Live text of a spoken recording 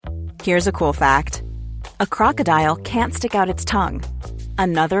Here's a cool fact. A crocodile can't stick out its tongue.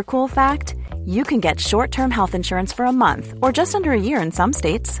 Another cool fact, you can get short-term health insurance for a month or just under a year in some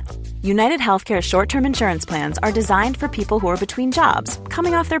states. United Healthcare short-term insurance plans are designed for people who are between jobs,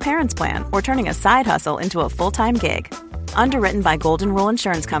 coming off their parents' plan, or turning a side hustle into a full-time gig. Underwritten by Golden Rule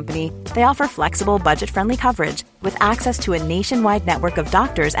Insurance Company, they offer flexible, budget-friendly coverage with access to a nationwide network of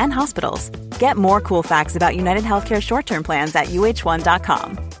doctors and hospitals. Get more cool facts about United Healthcare short-term plans at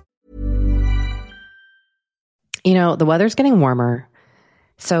uh1.com. You know, the weather's getting warmer,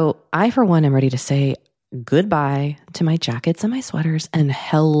 so I, for one, am ready to say goodbye to my jackets and my sweaters and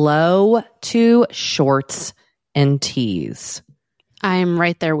hello to shorts and tees. I'm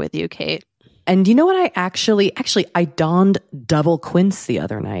right there with you, Kate. And you know what? I donned double quince the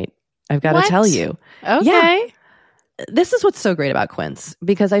other night. I've got to tell you. Okay. Yeah. This is what's so great about quince,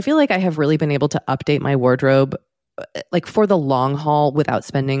 because I feel like I have really been able to update my wardrobe like for the long haul without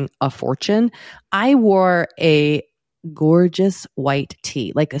spending a fortune. I wore a gorgeous white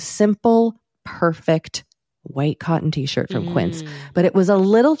tee, like a simple, perfect white cotton t-shirt from Quince, but it was a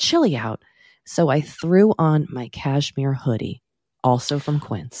little chilly out. So I threw on my cashmere hoodie, also from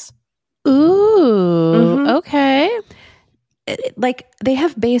Quince. Ooh, okay. Like they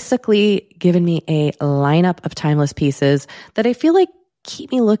have basically given me a lineup of timeless pieces that I feel like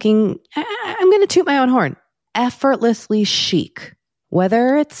keep me looking, I'm going to toot my own horn, effortlessly chic,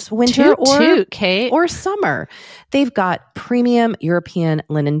 whether it's winter or summer. They've got premium European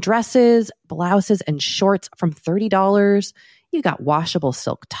linen dresses, blouses, and shorts from $30. You got washable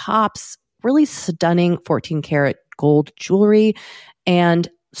silk tops, really stunning 14 karat gold jewelry, and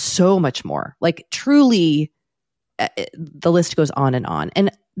so much more. Like truly, the list goes on and on.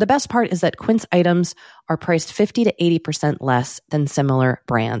 And the best part is that Quince items are priced 50 to 80% less than similar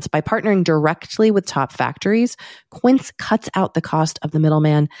brands. By partnering directly with top factories, Quince cuts out the cost of the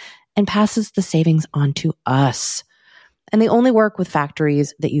middleman and passes the savings on to us. And they only work with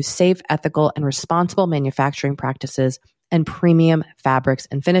factories that use safe, ethical, and responsible manufacturing practices and premium fabrics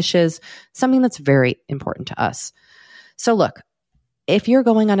and finishes, something that's very important to us. So look, if you're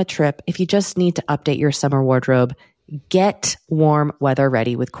going on a trip, if you just need to update your summer wardrobe, get warm weather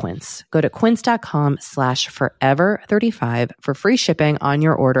ready with Quince. Go to quince.com/forever35 for free shipping on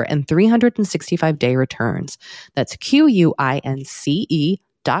your order and 365-day returns. That's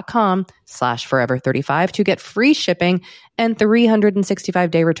QUINCE.com/forever35 to get free shipping and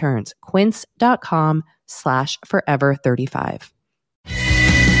 365-day returns. Quince.com/forever35.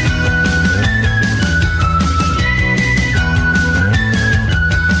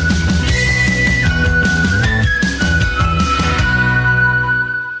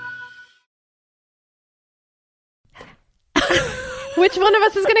 Which one of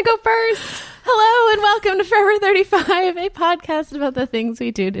us is going to go first? Hello and welcome to Forever 35, a podcast about the things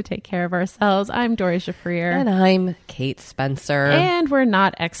we do to take care of ourselves. I'm Dory Shafrir. And I'm Kate Spencer. And we're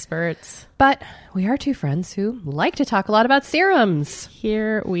not experts. But we are two friends who like to talk a lot about serums.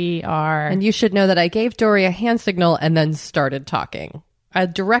 Here we are. And you should know that I gave Dory a hand signal and then started talking. I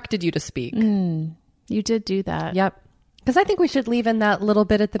directed you to speak. You did do that. Yep. Because I think we should leave in that little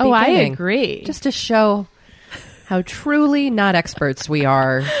bit at the beginning. Oh, I agree. Just to show how truly not experts we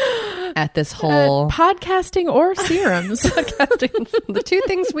are at this whole podcasting or serums. Podcasting, the two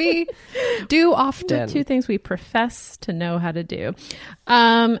things we do often. The two things we profess to know how to do.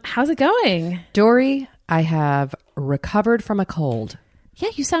 How's it going? Dory, I have recovered from a cold.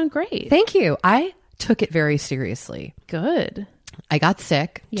 Yeah, you sound great. Thank you. I took it very seriously. Good. I got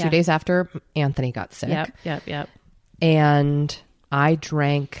sick 2 days after Anthony got sick. Yep. And I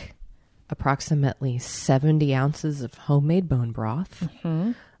drank approximately 70 ounces of homemade bone broth.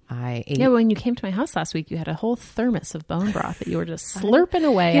 Mm-hmm. I ate. Yeah, when you came to my house last week, you had a whole thermos of bone broth that you were just slurping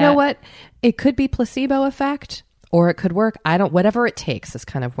away. You know what? It could be placebo effect, or it could work. Whatever it takes is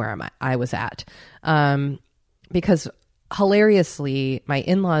kind of where I was at. Because hilariously, my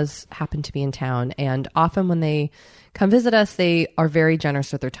in-laws happen to be in town, and often when they come visit us, they are very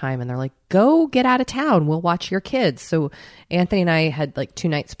generous with their time, and they're like, go get out of town. We'll watch your kids. So Anthony and I had like 2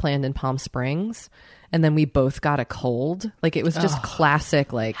 nights planned in Palm Springs, and then we both got a cold. Like it was just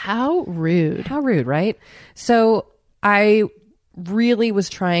classic. Like how rude, right? So I really was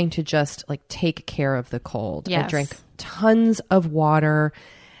trying to just like take care of the cold. Yes. I drank tons of water,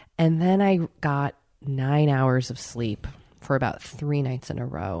 and then I got 9 hours of sleep for about 3 nights in a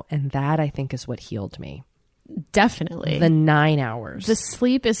row. And that, I think, is what healed me. Definitely. The 9 hours. The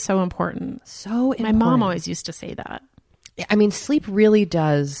sleep is so important. So important. My mom always used to say that. I mean, sleep really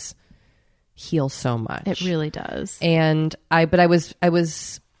does heal so much. It really does. And I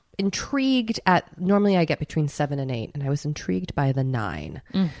was intrigued normally I get between 7 and 8, and I was intrigued by the 9.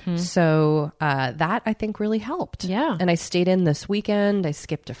 So that I think really helped. Yeah. And I stayed in this weekend. I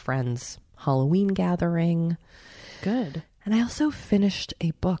skipped a friend's Halloween gathering. Good. And I also finished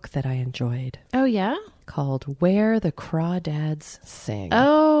a book that I enjoyed Oh, yeah? called Where the Crawdads Sing.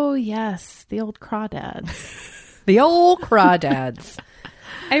 Oh, yes. The old crawdads. The old crawdads.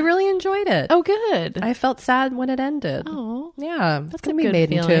 I really enjoyed it. Oh, good. I felt sad when it ended. Oh. Yeah. It's going to a be good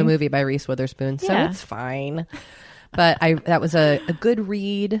made into a feeling. movie by Reese Witherspoon, so Yeah. it's fine. But that was a good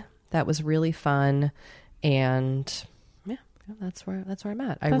read. That was really fun. And yeah, that's where I'm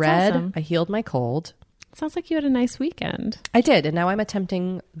at. I That's read, awesome. I healed my cold. Sounds like you had a nice weekend. I did. And now I'm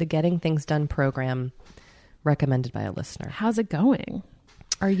attempting the Getting Things Done program recommended by a listener. How's it going?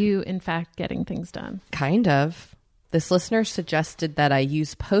 Are you, in fact, getting things done? Kind of. This listener suggested that I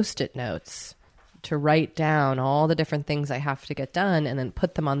use Post-it notes to write down all the different things I have to get done and then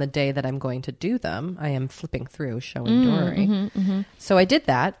put them on the day that I'm going to do them. I am flipping through, showing Dory. So I did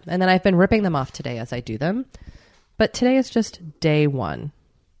that, and then I've been ripping them off today as I do them. But today is just day 1.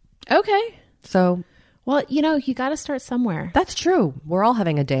 Okay. So Well, you got to start somewhere. that's true. We're all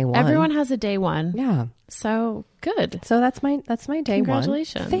having a day 1. Everyone has a day 1. Yeah. So good. So that's my day 1.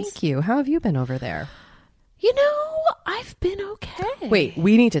 Congratulations. Thank you. How have you been over there? I've been okay. Wait,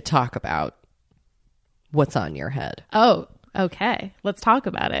 we need to talk about what's on your head. Oh, okay. Let's talk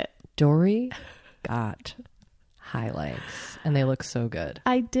about it. Dory got highlights, and they look so good.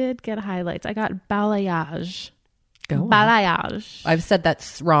 I did get highlights. I got balayage. Go on. Balayage. I've said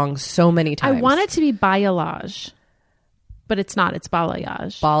that's wrong so many times. I want it to be balayage, but it's not. It's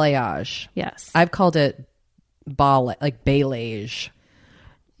balayage. Balayage. Yes. I've called it balayage.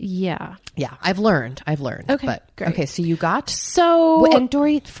 Yeah. Yeah, I've learned. Okay, But, great. Okay, so you got... So, and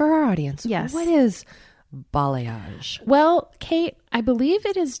Dory, for our audience, Yes. what is balayage? well, Kate, I believe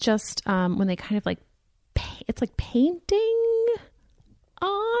it is just when they kind of it's like painting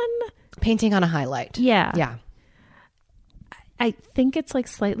on. Painting on a highlight. Yeah. Yeah. I think it's like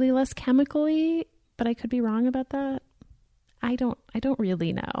slightly less chemically, but I could be wrong about that. I don't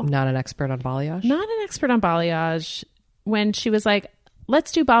really know. I'm not an expert on balayage. Not an expert on balayage. When she was like,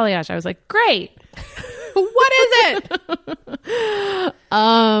 let's do balayage, I was like, great. What is it?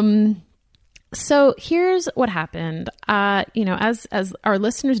 So here's what happened. As our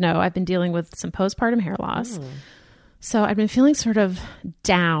listeners know, I've been dealing with some postpartum hair loss. So I've been feeling sort of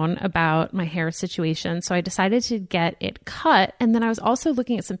down about my hair situation. So I decided to get it cut. And then I was also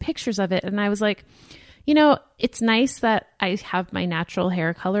looking at some pictures of it. And I was like, it's nice that I have my natural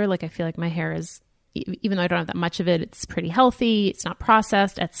hair color. Like I feel like my hair is, even though I don't have that much of it, it's pretty healthy. It's not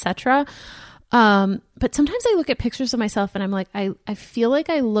processed, etc. But sometimes I look at pictures of myself and I'm like, I feel like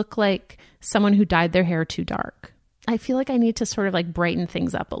I look like someone who dyed their hair too dark. I feel like I need to sort of like brighten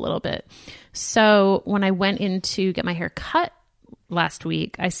things up a little bit. So when I went in to get my hair cut last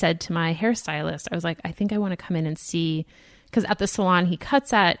week, I said to my hairstylist, I was like, I think I want to come in and see, because at the salon he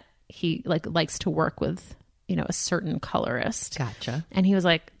cuts at, he likes to work with, a certain colorist. Gotcha. And he was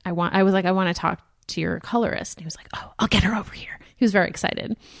like, I want to talk to your colorist. And he was like, oh, I'll get her over here. He was very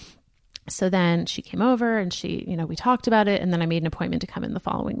excited. So then she came over and we talked about it. And then I made an appointment to come in the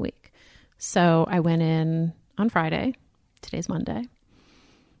following week. So I went in on Friday. Today's Monday.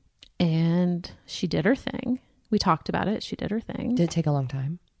 And she did her thing. We talked about it. She did her thing. Did it take a long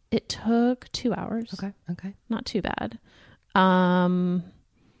time? It took 2 hours. Okay. Not too bad.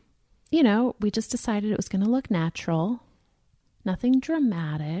 We just decided it was going to look natural. Nothing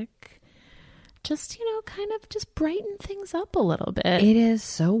dramatic. Just, kind of just brighten things up a little bit. It is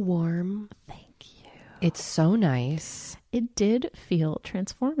so warm. Thank you. It's so nice. It did feel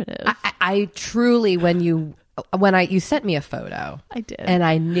transformative. I truly, when you sent me a photo, I did. and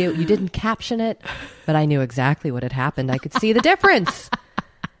I knew you didn't caption it, but I knew exactly what had happened. I could see the difference.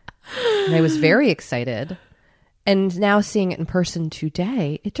 And I was very excited. And now seeing it in person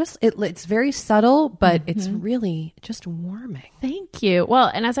today, it's very subtle, but it's really just warming. Thank you.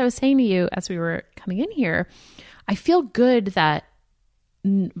 Well, and as I was saying to you as we were coming in here, I feel good that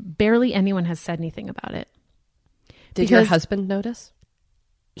barely anyone has said anything about it. Did your husband notice?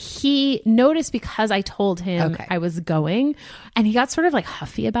 He noticed because I told him Okay. I was going, and he got sort of like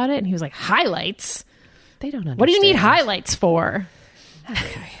huffy about it. And he was like, highlights? They don't understand. What do you need highlights for?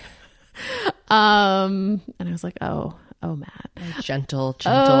 Okay. And I was like, oh, Matt. Gentle.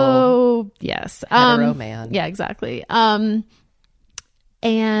 Oh, yes. Hetero man. Yeah, exactly. And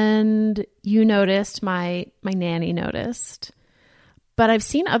you noticed, my nanny noticed, but I've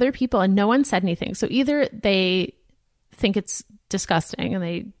seen other people and no one said anything. So either they think it's disgusting and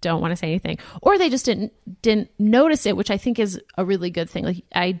they don't want to say anything, or they just didn't notice it, which I think is a really good thing. Like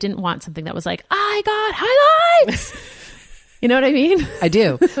I didn't want something that was like, I got highlights. You know what I mean? I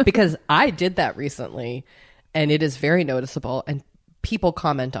do, because I did that recently and it is very noticeable and people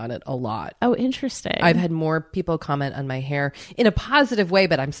comment on it a lot. Oh, interesting. I've had more people comment on my hair in a positive way,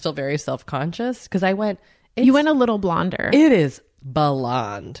 but I'm still very self-conscious because you went a little blonder. It is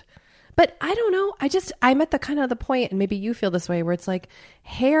blonde. But I don't know. I'm at the kind of the point, and maybe you feel this way, where it's like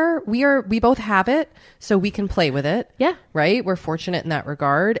hair, we both have it, so we can play with it. Yeah. Right? We're fortunate in that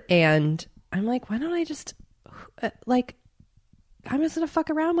regard. And I'm like, why don't I just, I'm just going to fuck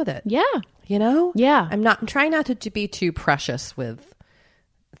around with it. Yeah. You know? Yeah. I'm trying not to be too precious with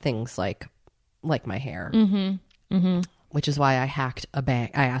things like my hair. Mm-hmm. Mm-hmm. Which is why I hacked a bang.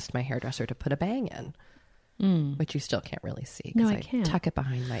 I asked my hairdresser to put a bang in. Which you still can't really see because No, I can't. tuck it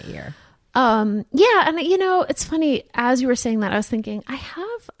behind my ear. Yeah, and it's funny, as you were saying that, I was thinking I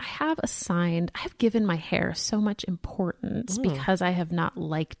have given my hair so much importance because I have not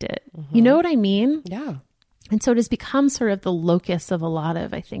liked it. Mm-hmm. You know what I mean? Yeah. And so it has become sort of the locus of a lot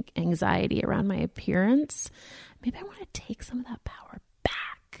of, I think, anxiety around my appearance. Maybe I want to take some of that power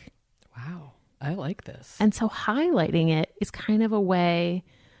back. Wow. I like this. And so highlighting it is kind of a way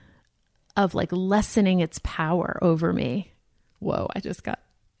of like lessening its power over me. Whoa, I just got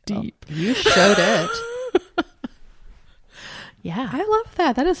deep. Oh, you showed it. Yeah. I love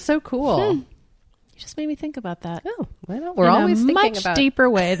that. That is so cool. You just made me think about that. Oh, well, we're always in a thinking much about deeper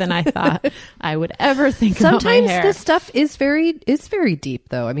way than I thought I would ever think about my hair. Sometimes this stuff is very deep,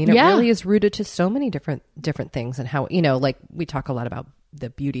 though. I mean, it really is rooted to so many different things, and how, like we talk a lot about the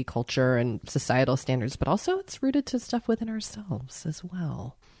beauty culture and societal standards, but also it's rooted to stuff within ourselves as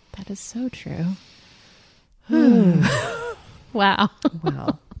well. That is so true. Wow.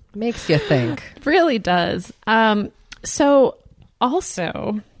 Wow. Makes you think. Really does. So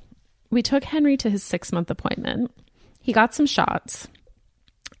also, we took Henry to his 6-month appointment. He got some shots.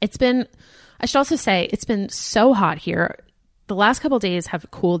 I should also say, it's been so hot here. The last couple of days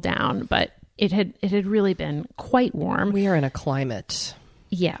have cooled down, but it had really been quite warm. We are in a climate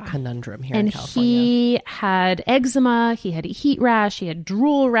conundrum here in California. He had eczema, he had a heat rash, he had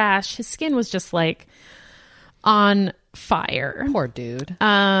drool rash. His skin was just like on fire. Poor dude.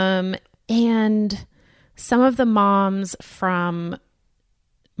 And some of the moms from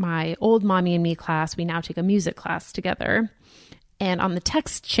my old Mommy and Me class, we now take a music class together. And on the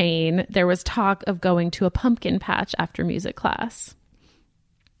text chain, there was talk of going to a pumpkin patch after music class.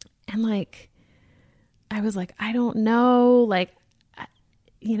 And I was like, I don't know.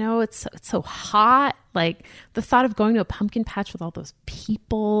 It's so hot. Like the thought of going to a pumpkin patch with all those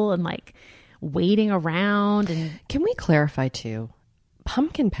people and waiting around. And can we clarify too?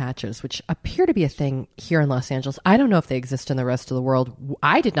 Pumpkin patches, which appear to be a thing here in Los Angeles, I don't know if they exist in the rest of the world.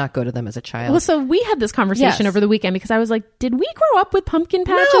 I did not go to them as a child. Well, so we had this conversation over the weekend because I was like, did we grow up with pumpkin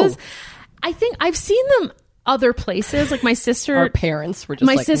patches? No. I think I've seen them other places. Like my sister, our parents were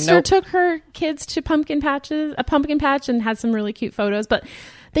just sister took her kids to a pumpkin patch and had some really cute photos, but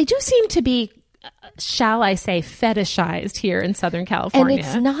they do seem to be, shall I say, fetishized here in Southern California. And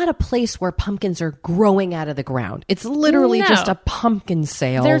it's not a place where pumpkins are growing out of the ground. It's literally just a pumpkin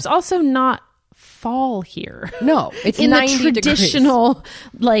sale. There's also not fall here. No, it's in the traditional,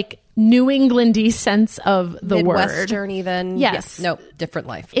 New Englandy sense of the Midwestern even. Yes. No, different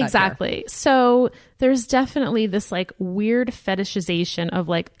life. Exactly. So there's definitely this weird fetishization of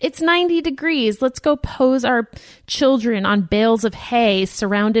it's 90 degrees. Let's go pose our children on bales of hay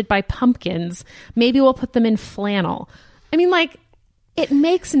surrounded by pumpkins. Maybe we'll put them in flannel. I mean, it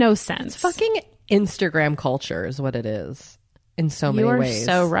makes no sense. It's fucking Instagram culture is what it is in so many ways. You are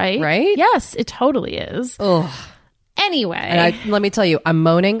so right. Right? Yes, it totally is. Ugh. Anyway. And let me tell you, I'm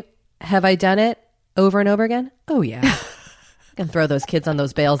moaning. Have I done it over and over again? Oh, yeah. I can throw those kids on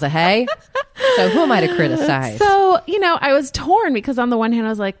those bales of hay. So who am I to criticize? So, I was torn because on the one hand, I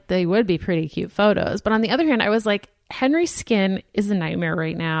was like, they would be pretty cute photos. But on the other hand, I was like, Henry's skin is a nightmare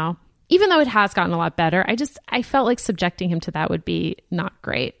right now. Even though it has gotten a lot better, I felt like subjecting him to that would be not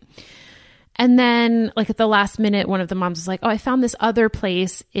great. And then at the last minute, one of the moms was like, oh, I found this other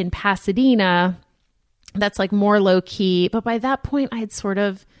place in Pasadena that's more low key. But by that point, I had sort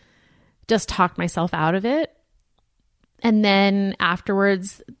of just talked myself out of it. And then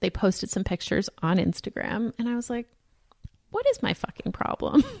afterwards, they posted some pictures on Instagram. And I was like, what is my fucking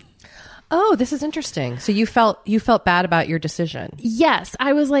problem? Oh, this is interesting. So you felt bad about your decision. Yes.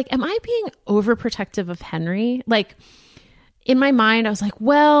 I was like, am I being overprotective of Henry? In my mind, I was like,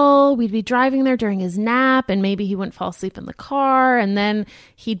 well, we'd be driving there during his nap and maybe he wouldn't fall asleep in the car. And then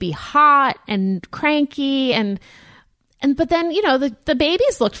he'd be hot and cranky. And But then, the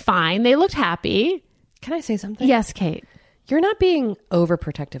babies looked fine. They looked happy. Can I say something? Yes, Kate. You're not being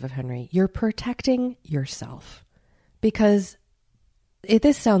overprotective of Henry. You're protecting yourself because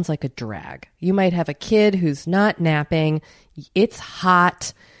this sounds like a drag. You might have a kid who's not napping. It's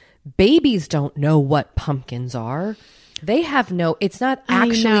hot. Babies don't know what pumpkins are. They have it's not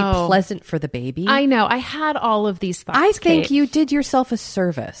actually pleasant for the baby. I know. I had all of these thoughts. I think Kate. you did yourself a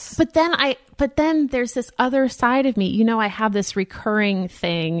service. But then there's this other side of me. I have this recurring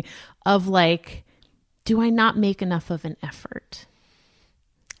thing of like, do I not make enough of an effort?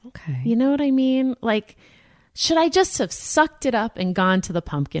 Okay. You know what I mean? Like, should I just have sucked it up and gone to the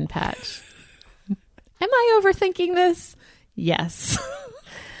pumpkin patch? Am I overthinking this? Yes.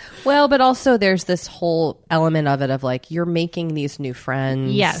 Well, but also there's this whole element of it of like, you're making these new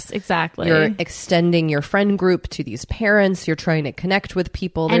friends. Yes, exactly. You're extending your friend group to these parents. You're trying to connect with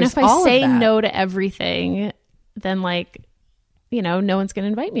people. And There's if I say no to everything, then like, no one's going to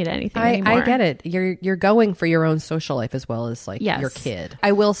invite me to anything anymore. I get it. You're going for your own social life as well as like your kid.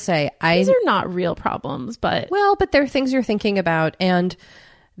 I will say, these are not real problems, but there are things you're thinking about, and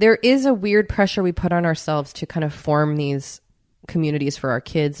there is a weird pressure we put on ourselves to kind of form these communities for our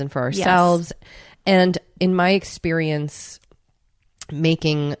kids and for ourselves. Yes. And in my experience,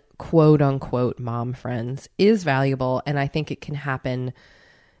 making quote unquote mom friends is valuable, and I think it can happen.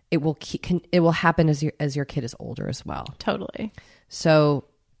 It will happen as your kid is older as well. Totally. So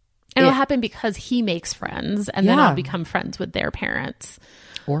it'll happen because he makes friends, and then I'll become friends with their parents,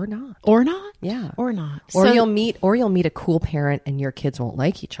 or not. Yeah, or not. Or you'll meet a cool parent, and your kids won't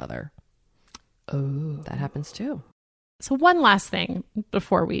like each other. Oh, that happens too. So one last thing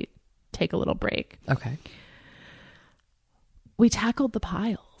before we take a little break. Okay. We tackled the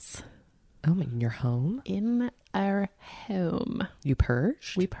piles. Oh, in your home? In our home. You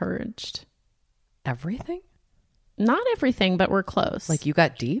purged? We purged. Everything? Not everything, but we're close. Like you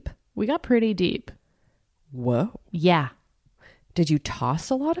got deep? We got pretty deep. Whoa. Yeah. Did you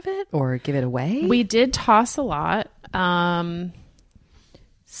toss a lot of it or give it away? We did toss a lot.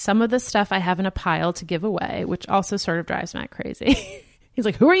 Some of the stuff I have in a pile to give away, which also sort of drives Matt crazy. He's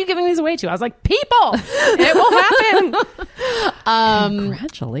like, who are you giving these away to? I was like, people. It will happen.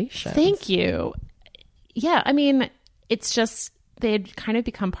 Congratulations. Thank you. Yeah, I mean, it's just they had kind of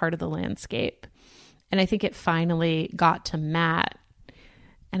become part of the landscape. And I think it finally got to Matt.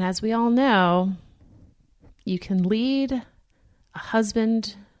 And as we all know, you can lead a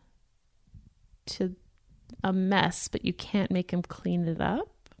husband to a mess, but you can't make him clean it up.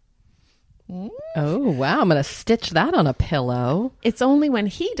 Oh, wow. I'm going to stitch that on a pillow. It's only when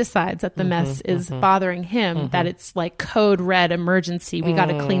he decides that the mess is bothering him that it's like code red emergency. We got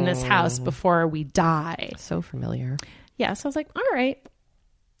to clean this house before we die. So familiar. Yeah. So I was like, all right,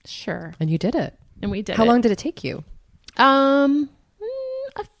 sure. And you did it. And we did How long did it take you? A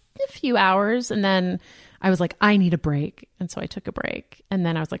few hours. And then I was like, I need a break. And so I took a break. And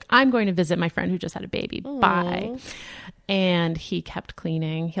then I was like, I'm going to visit my friend who just had a baby. Aww. Bye. And he kept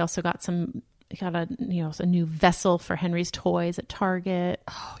cleaning. He also got a new vessel for Henry's toys at Target.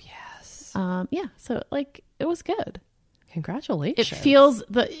 Oh, yes. Yeah. So like, it was good. Congratulations.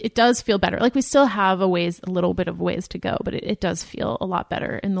 It does feel better. Like we still have a little bit of ways to go, but it does feel a lot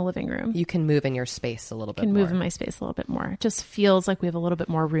better in the living room. You can move in your space a little bit more. Move in my space a little bit more. It just feels like we have a little bit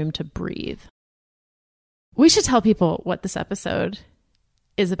more room to breathe. We should tell people what this episode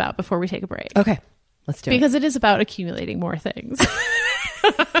is about before we take a break. Okay, let's do it. Because it is about accumulating more things.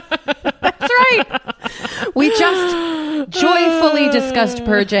 That's right. We just joyfully discussed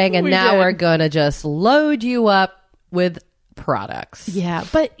purging, and now we're going to just load you up with products. Yeah,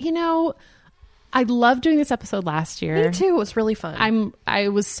 but I loved doing this episode last year. Me too. It was really fun. I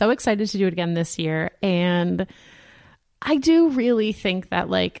was so excited to do it again this year, and I do really think that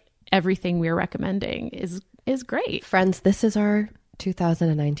like everything we're recommending is great. Friends, this is our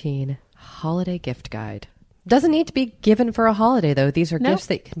 2019 holiday gift guide. Doesn't need to be given for a holiday, though. These are gifts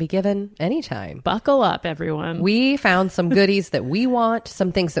that can be given anytime. Buckle up, everyone. We found some goodies that we want,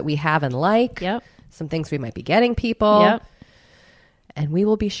 some things that we have and like, some things we might be getting people. And we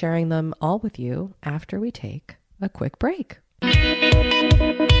will be sharing them all with you after we take a quick break.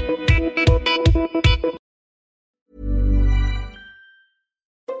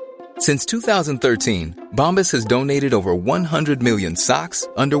 Since 2013, Bombas has donated over 100 million socks,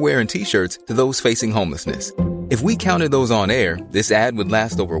 underwear, and T-shirts to those facing homelessness. If we counted those on air, this ad would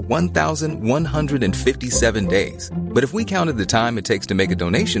last over 1,157 days. But if we counted the time it takes to make a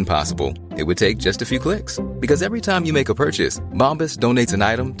donation possible, it would take just a few clicks. Because every time you make a purchase, Bombas donates an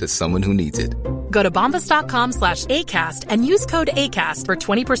item to someone who needs it. Go to bombas.com/ACAST and use code ACAST for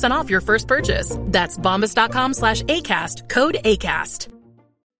 20% off your first purchase. That's bombas.com/ACAST, code ACAST.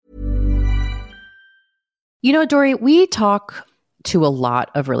 You know, Doree, we talk to a lot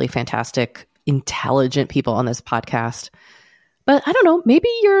of really fantastic, intelligent people on this podcast. But I don't know, maybe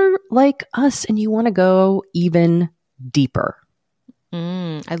you're like us and you want to go even deeper.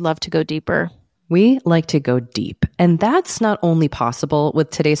 I'd love to go deeper. We like to go deep. And that's not only possible with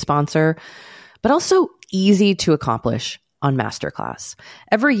today's sponsor, but also easy to accomplish on Masterclass.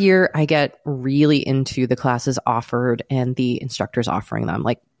 Every year, I get really into the classes offered and the instructors offering them.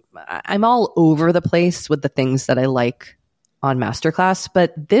 Like, I'm all over the place with the things that I like on Masterclass.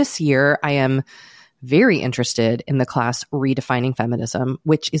 But this year, I am very interested in the class Redefining Feminism,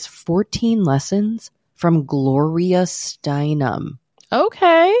 which is 14 lessons from Gloria Steinem.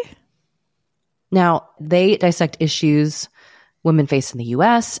 Okay. Now, they dissect issues women face in the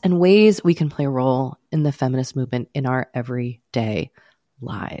U.S. and ways we can play a role in the feminist movement in our everyday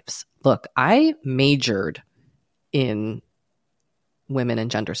lives. Look, I majored in women and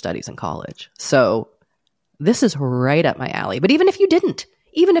gender studies in college, so this is right up my alley. But even if you didn't,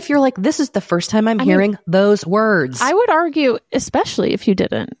 even if you're like, this is the first time I'm hearing those words. I would argue, especially if you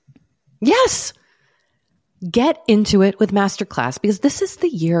didn't. Yes. Get into it with Masterclass, because this is the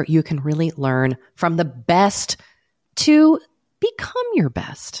year you can really learn from the best to become your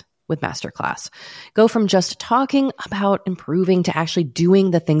best with Masterclass. Go from just talking about improving to actually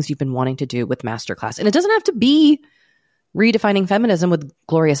doing the things you've been wanting to do with Masterclass. And it doesn't have to be redefining feminism with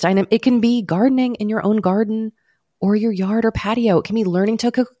Gloria Steinem. It can be gardening in your own garden or your yard or patio. It can be learning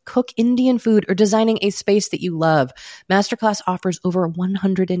to cook Indian food or designing a space that you love. Masterclass offers over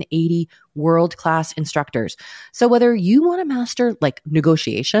 180 world-class instructors. So whether you want to master like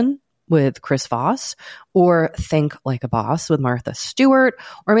negotiation with Chris Voss, or think like a boss with Martha Stewart,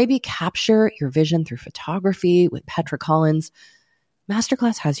 or maybe capture your vision through photography with Petra Collins,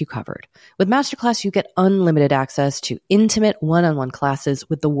 Masterclass has you covered. With Masterclass, you get unlimited access to intimate one-on-one classes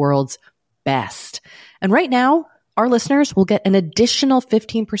with the world's best. And right now, our listeners will get an additional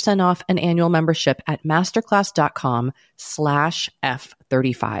 15% off an annual membership at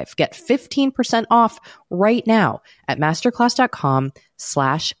masterclass.com/F35. Get 15% off right now at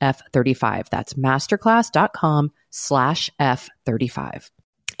masterclass.com/F35. That's masterclass.com/F35.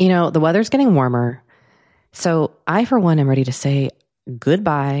 You know, the weather's getting warmer. So I, for one, am ready to say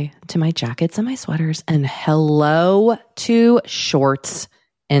goodbye to my jackets and my sweaters and hello to shorts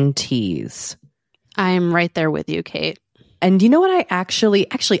and tees. I'm right there with you, Kate. And you know what? I actually,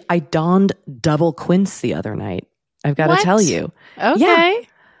 I donned double quince the other night. I've got to tell you. Okay. Yeah.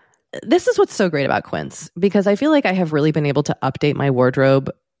 This is what's so great about quince, because I feel like I have really been able to update my wardrobe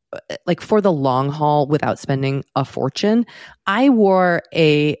like for the long haul without spending a fortune. I wore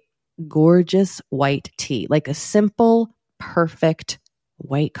a gorgeous white tee, like a simple, perfect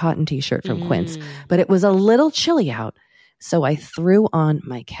white cotton t-shirt from Quince, but it was a little chilly out. So I threw on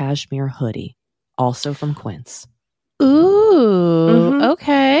my cashmere hoodie, also from Quince. Ooh,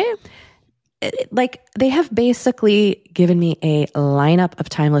 okay. Like, they have basically given me a lineup of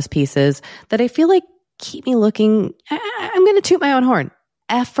timeless pieces that I feel like keep me looking, I'm going to toot my own horn,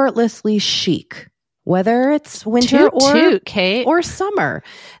 effortlessly chic. Whether it's winter or summer.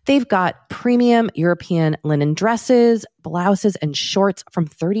 They've got premium European linen dresses, blouses, and shorts from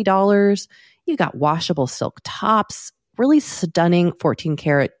 $30. You got washable silk tops, really stunning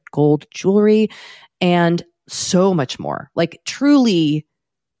 14-karat gold jewelry, and so much more. Like, truly,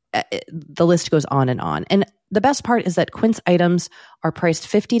 the list goes on and on. And the best part is that Quince items are priced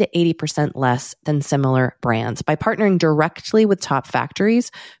 50 to 80% less than similar brands. By partnering directly with top factories,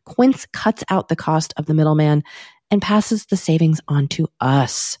 Quince cuts out the cost of the middleman and passes the savings on to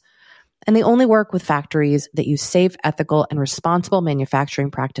us. And they only work with factories that use safe, ethical, and responsible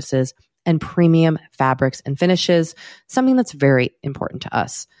manufacturing practices and premium fabrics and finishes, something that's very important to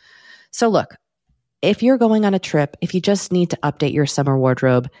us. So look, if you're going on a trip, if you just need to update your summer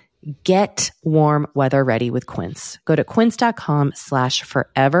wardrobe, get warm weather ready with Quince. Go to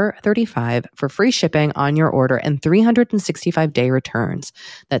quince.com/forever35 for free shipping on your order and 365-day returns.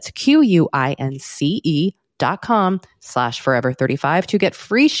 That's QUINCE.com/forever35 to get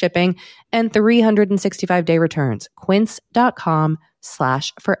free shipping and 365-day returns.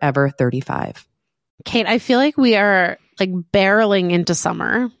 Quince.com/forever35. Kate, I feel like we are like barreling into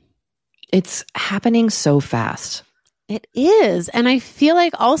summer. It's happening so fast. It is. And I feel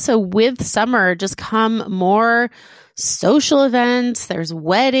like also with summer just come more social events. There's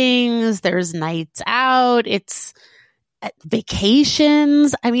weddings, there's nights out, it's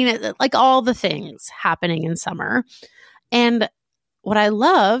vacations. I mean, like all the things happening in summer. And what I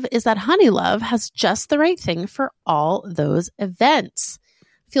love is that Honeylove has just the right thing for all those events.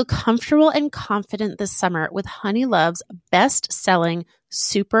 Feel comfortable and confident this summer with Honeylove's best-selling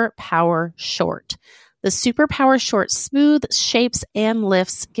Super Power Short. The Super Power Short smooths, shapes, and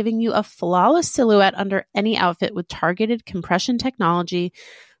lifts, giving you a flawless silhouette under any outfit with targeted compression technology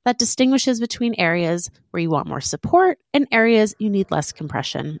that distinguishes between areas where you want more support and areas you need less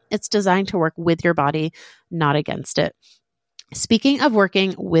compression. It's designed to work with your body, not against it. Speaking of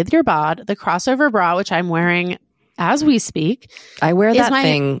working with your bod, the crossover bra, which I'm wearing as we speak. I wear that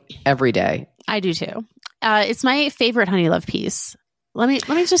thing every day. I do too. It's my favorite Honeylove piece. Let me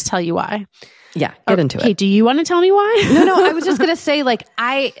just tell you why. Yeah, get into it. Okay, do you want to tell me why? No, I was just going to say, like,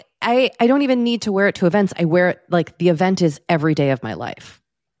 I don't even need to wear it to events. I wear it, like, the event is every day of my life.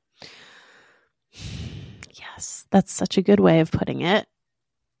 Yes, that's such a good way of putting it.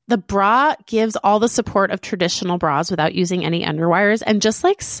 The bra gives all the support of traditional bras without using any underwires. And just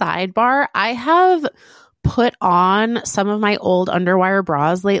like sidebar, I have put on some of my old underwire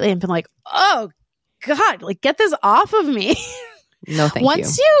bras lately and been like, oh God, like, get this off of me. No, thank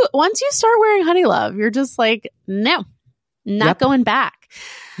you. Once you start wearing Honeylove, you're just like, no, not going back.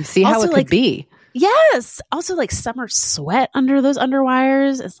 You see how it could be. Yes. Also, like, summer sweat under those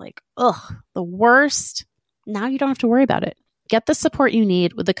underwires is like, ugh, the worst. Now you don't have to worry about it. Get the support you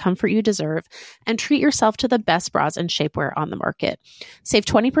need with the comfort you deserve and treat yourself to the best bras and shapewear on the market. Save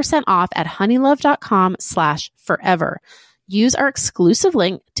 20% off at honeylove.com/forever. Use our exclusive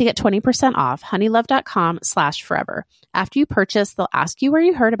link to get 20% off honeylove.com/forever. After you purchase, they'll ask you where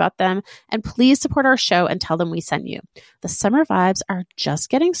you heard about them, and please support our show and tell them we sent you. The summer vibes are just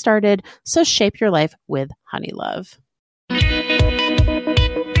getting started, so shape your life with Honeylove.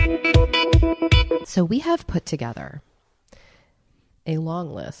 So we have put together a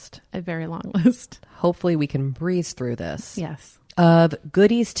long list. A very long list. Hopefully we can breeze through this. Yes. Of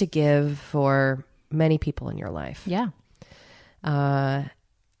goodies to give for many people in your life. Yeah.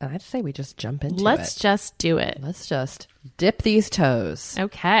 I'd say we just jump into it. Let's just do it. Let's just dip these toes.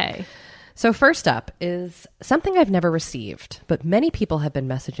 Okay. So first up is something I've never received, but many people have been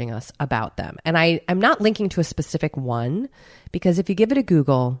messaging us about them. And I'm not linking to a specific one because if you give it a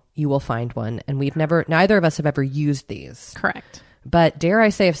Google, you will find one. And neither of us have ever used these. Correct. But dare I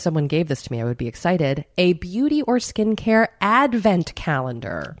say, if someone gave this to me, I would be excited. A beauty or skincare advent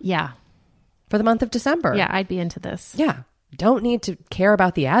calendar. Yeah. For the month of December. Yeah, I'd be into this. Yeah. Don't need to care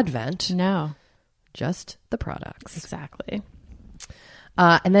about the advent. No. Just the products. Exactly.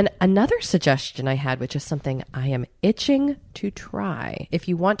 And then another suggestion I had, which is something I am itching to try. If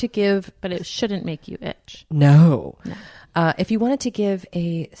you want to give... But it shouldn't make you itch. No. If you wanted to give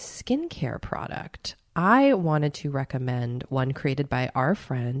a skincare product, I wanted to recommend one created by our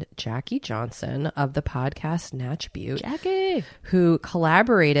friend Jackie Johnson of the podcast Natch Beaut. Jackie! Who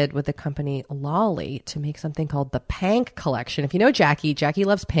collaborated with the company Lolly to make something called the Pank Collection. If you know Jackie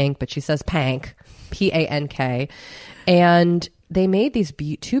loves pink, but she says Pank, P-A-N-K. And they made these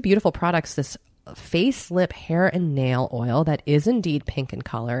two beautiful products, this face, lip, hair, and nail oil that is indeed pink in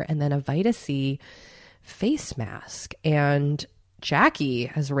color, and then a Vita C face mask. And Jackie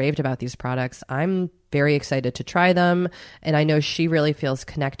has raved about these products. I'm very excited to try them. And I know she really feels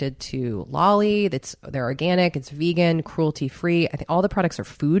connected to Lolly. They're organic, it's vegan, cruelty-free. I think all the products are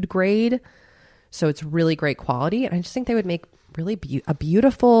food grade. So it's really great quality. And I just think they would make really a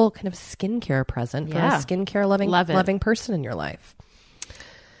beautiful kind of skincare present for a skincare loving person in your life.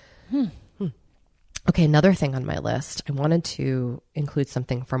 Okay, another thing on my list. I wanted to include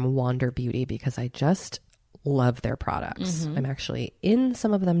something from Wander Beauty because I just love their products. I'm actually in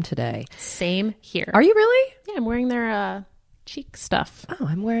some of them today. Same here. Are you really? Yeah, I'm wearing their cheek stuff. Oh,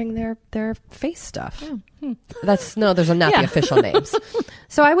 I'm wearing their face stuff. Those are not the official names.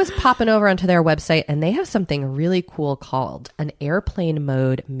 So I was popping over onto their website and they have something really cool called an airplane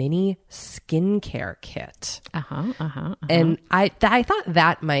mode mini skincare kit. And I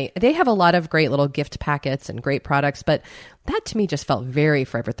thought they have a lot of great little gift packets and great products, but that to me just felt very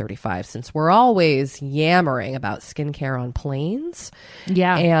Forever 35 since we're always yammering about skincare on planes.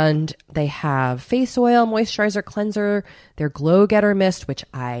 Yeah. And they have face oil, moisturizer, cleanser, their Glow Getter Mist, which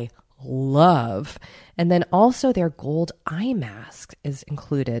I love. And then also their gold eye mask is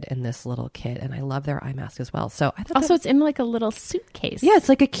included in this little kit. And I love their eye mask as well. So I thought also it's in like a little suitcase. Yeah, it's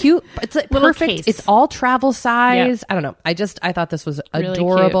like it's like little perfect. case. It's all travel size. Yeah. I don't know. I thought this was really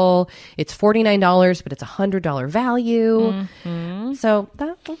adorable. It's $49, but it's $100 value. So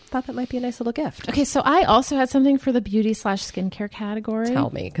I thought that might be a nice little gift. Okay, so I also had something for the beauty/skincare category.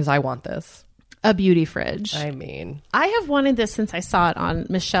 Tell me, because I want this. a beauty fridge. I mean, I have wanted this since I saw it on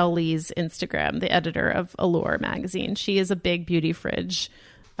Michelle Lee's Instagram, the editor of Allure magazine. She is a big beauty fridge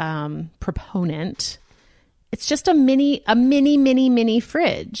proponent. It's just a mini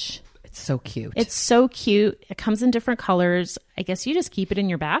fridge. it's so cute. It's so cute. It comes in different colors. I guess you just keep it in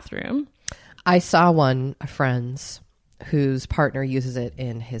your bathroom. I saw one, a friend's, whose partner uses it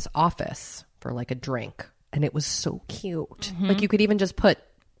in his office for like a drink. And it was so cute. Like you could even just put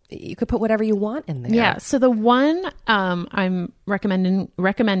whatever you want in there. Yeah. So the one I'm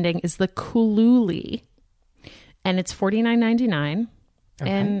recommending is the Kululi, and it's $49.99. Okay.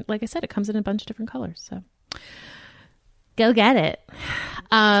 And like I said, it comes in a bunch of different colors. So go get it.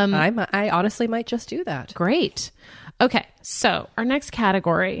 I honestly might just do that. Great. Okay. So our next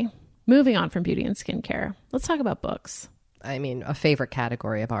category, moving on from beauty and skincare, let's talk about books. I mean, a favorite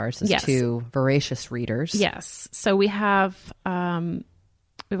category of ours is Yes. two voracious readers. Yes. So we have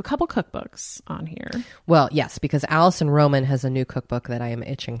a couple cookbooks on here. Well, yes, because Allison Roman has a new cookbook that I am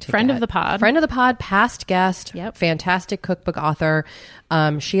itching to Friend get. of the pod. Friend of the pod, past guest, Yep. fantastic cookbook author.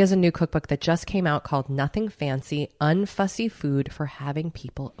 She has a new cookbook that just came out called Nothing Fancy, Unfussy Food for Having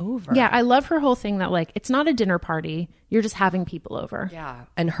People Over. Yeah, I love her whole thing that like it's not a dinner party. You're just having people over. Yeah.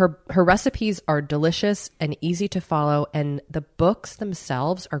 And her recipes are delicious and easy to follow, and the books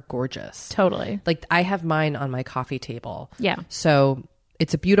themselves are gorgeous. Totally. Like I have mine on my coffee table. Yeah. So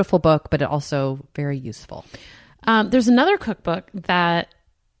it's a beautiful book, but it also very useful. There's another cookbook that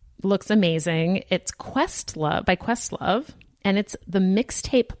looks amazing. It's Questlove by Questlove, and it's the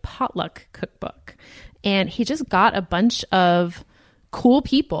Mixtape Potluck Cookbook. And he just got a bunch of cool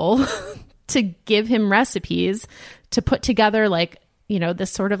people to give him recipes to put together like, you know, this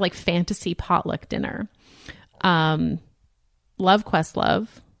sort of like fantasy potluck dinner. Love Questlove.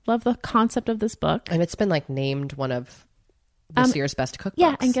 Love the concept of this book. And it's been like named one of this year's best cookbooks.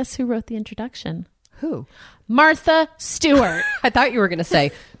 Yeah, and guess who wrote the introduction? Who? Martha Stewart. I thought you were going to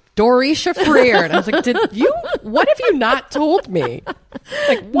say Dorisha Freer. And I was like, what have you not told me?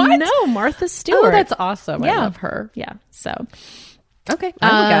 Like, what? No, Martha Stewart. Oh, that's awesome. Yeah. I love her. Yeah. So, Okay.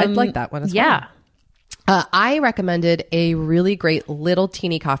 I'd like that one as well. yeah. I recommended a really great little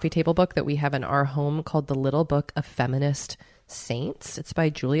teeny coffee table book that we have in our home called The Little Book of Feminist Saints. It's by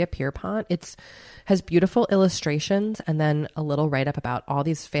Julia Pierpont. It's has beautiful illustrations and then a little write-up about all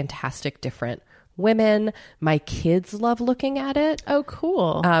these fantastic different women. My kids love looking at it. Oh,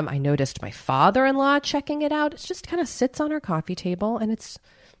 cool. I noticed my father-in-law checking it out. It just kind of sits on our coffee table, and it's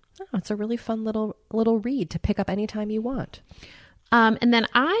a really fun little read to pick up anytime you want. And then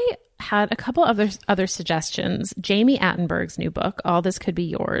I had a couple other suggestions. Jamie Attenberg's new book, All This Could Be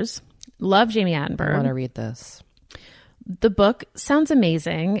Yours. Love Jamie Attenberg. I want to read this. The book sounds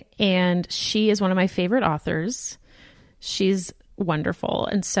amazing, and she is one of my favorite authors. She's wonderful.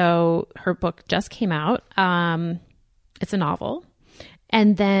 And so her book just came out. It's a novel.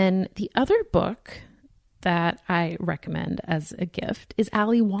 And then the other book that I recommend as a gift is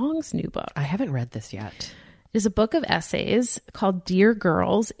Ali Wong's new book. I haven't read this yet. It is a book of essays called Dear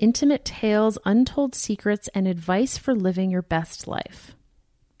Girls, Intimate Tales, Untold Secrets, and Advice for Living Your Best Life.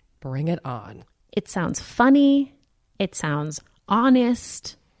 Bring it on. It sounds funny. It sounds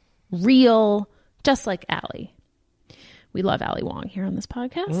honest, real, just like Ali. We love Ali Wong here on this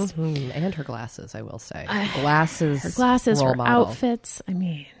podcast. Mm-hmm. And her glasses, I will say. Glasses. Her glasses, role her model. outfits. I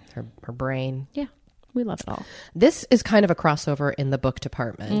mean, her brain. yeah, we love it all. This is kind of a crossover in the book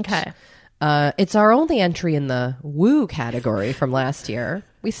department. Okay. It's our only entry in the woo category from last year.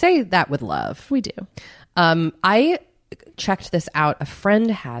 We say that with love. We do. I checked this out. A friend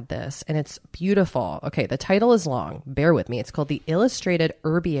had this, and it's beautiful. Okay, the title is long. Bear with me. It's called The Illustrated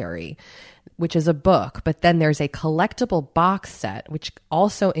Herbiary, which is a book, but then there's a collectible box set, which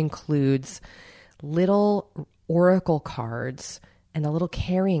also includes little oracle cards and a little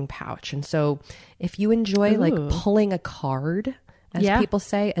carrying pouch. And so if you enjoy like pulling a card, as people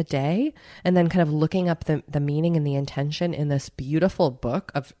say, a day, and then kind of looking up the meaning and the intention in this beautiful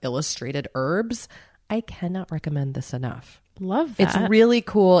book of illustrated herbs, I cannot recommend this enough. Love that. It's really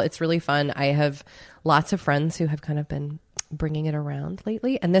cool. It's really fun. I have lots of friends who have kind of been bringing it around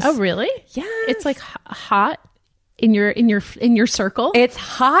lately. And this, Oh, really? yeah, It's like hot in your circle. it's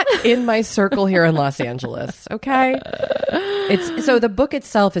hot in my circle here in Los Angeles. Okay. So the book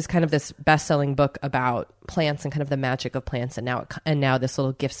itself is kind of this best-selling book about plants and kind of the magic of plants. And now this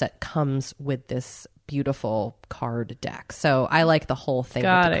little gift set comes with this beautiful card deck. So I like the whole thing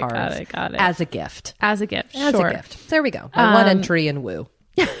with the cards got it. as a gift. As a gift. As sure. a gift. There we go. My one entry in woo.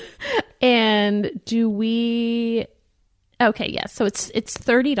 And do we... Okay, yes. So it's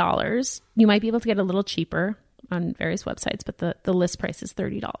 $30. You might be able to get a little cheaper on various websites, but the list price is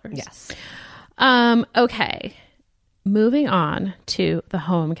 $30. Yes. Okay. Moving on to the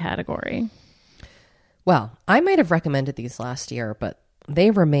home category. Well, I might have recommended these last year, but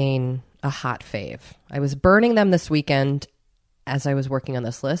they remain a hot fave. I was burning them this weekend as I was working on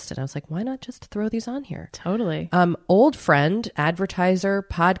this list, and I was like, why not just throw these on here? Totally. Old friend, advertiser,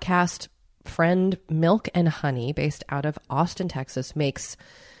 podcast friend, Milk and Honey, based out of Austin, Texas, makes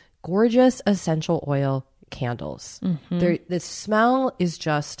gorgeous essential oil candles. The smell is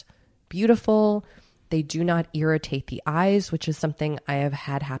just beautiful. They do not irritate the eyes, which is something I have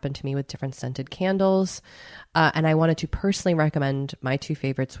had happen to me with different scented candles. And I wanted to personally recommend my two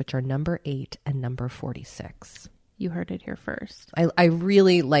favorites, which are number 8 and number 46. You heard it here first. I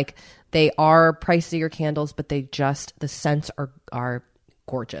really like, they are pricier candles, but the scents are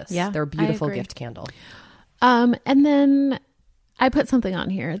gorgeous. Yeah, they're a beautiful I agree. gift candle. And then I put something on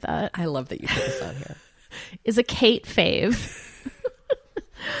here that I love that you put this on here. is a Kate fave.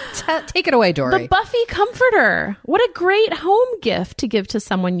 Take it away, Dory. The Buffy Comforter. What a great home gift to give to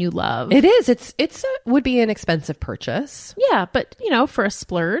someone you love. It is. Would be an expensive purchase. Yeah, but for a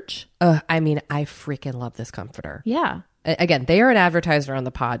splurge. I mean, I freaking love this comforter. Yeah. Again, they are an advertiser on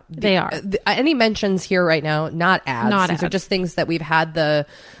the pod. They are. Any mentions here right now, not ads. These are just things that we've had the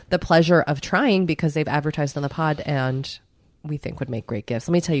pleasure of trying because they've advertised on the pod and we think would make great gifts.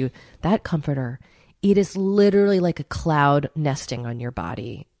 Let me tell you, that comforter, it is literally like a cloud nesting on your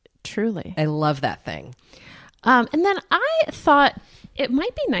body. Truly. I love that thing. And then I thought it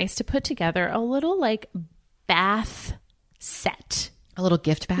might be nice to put together a little like bath set. A little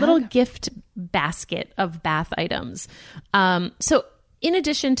gift bag? Little gift basket of bath items. So in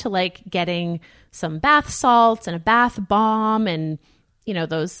addition to like getting some bath salts and a bath bomb and,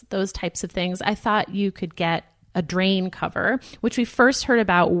 those types of things, I thought you could get a drain cover, which we first heard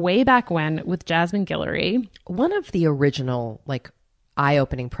about way back when with Jasmine Guillory. One of the original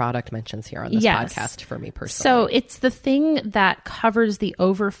eye-opening product mentions here on this podcast for me personally. So it's the thing that covers the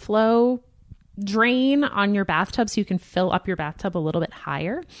overflow drain on your bathtub so you can fill up your bathtub a little bit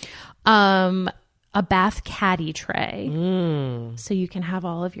higher. A bath caddy tray. So you can have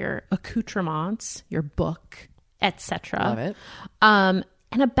all of your accoutrements, your book, etc. Love it. And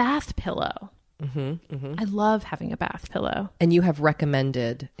a bath pillow. I love having a bath pillow. And you have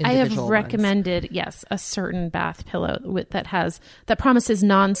recommended individual ones. Yes, a certain bath pillow that promises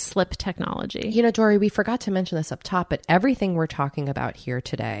non-slip technology. Dory, we forgot to mention this up top, but everything we're talking about here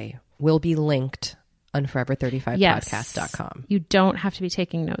today will be linked on forever35podcast.com. You don't have to be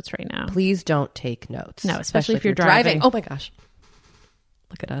taking notes right now. Please don't take notes. No, especially if you're driving. Oh my gosh.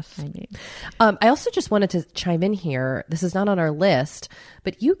 Look at us. I mean, I also just wanted to chime in here. This is not on our list,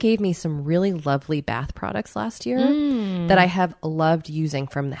 but you gave me some really lovely bath products last year that I have loved using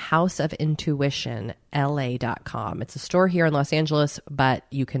from the House of Intuition, LA.com. It's a store here in Los Angeles, but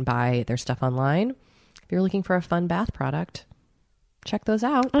you can buy their stuff online. If you're looking for a fun bath product, check those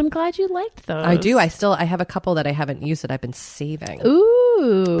out. I'm glad you liked those. I do. I have a couple that I haven't used that I've been saving.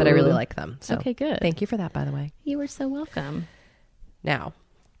 Ooh. But I really like them. So okay, good. Thank you for that, by the way. You were so welcome. Now,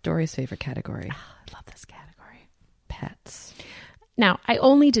 Dory's favorite category. I love this category. Pets. Now, I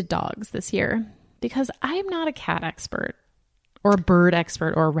only did dogs this year because I am not a cat expert or a bird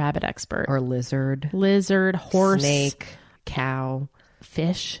expert or a rabbit expert. Or lizard, horse, snake, cow,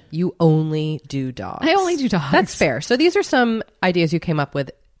 fish. You only do dogs. I only do dogs. That's fair. So these are some ideas you came up with.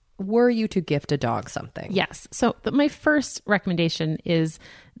 Were you to gift a dog something? Yes. So my first recommendation is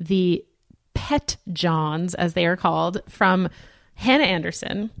the Pet Johns, as they are called, from Hannah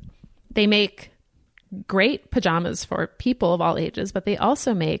Anderson. They make great pajamas for people of all ages, but they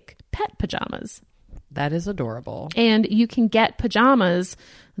also make pet pajamas. That is adorable. And you can get pajamas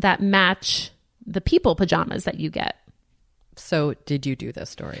that match the people pajamas that you get. So did you do this,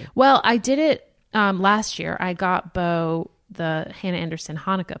 Story? Well, I did it last year. I got Bo the Hannah Anderson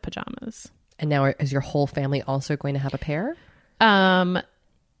Hanukkah pajamas. And now is your whole family also going to have a pair?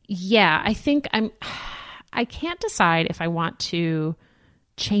 Yeah, I think I can't decide if I want to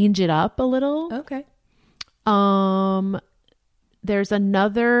change it up a little. Okay. There's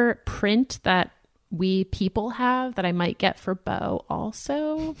another print that we people have that I might get for Bo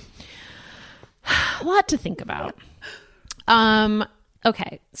also. A lot to think about.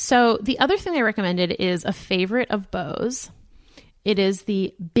 Okay. So the other thing I recommended is a favorite of Bo's. It is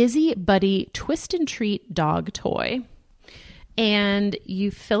the Busy Buddy Twist and Treat dog toy. And you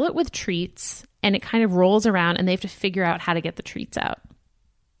fill it with treats and it kind of rolls around and they have to figure out how to get the treats out.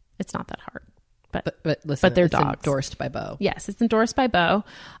 It's not that hard. But listen, they're it's dogs. Endorsed by Bo. Yes, it's endorsed by Bo.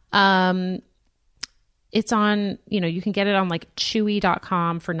 It's on, you can get it on like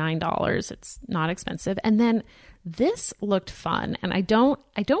chewy.com for $9. It's not expensive. And then This looked fun, and I don't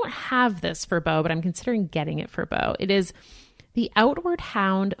have this for Bo, but I'm considering getting it for Bo. It is the Outward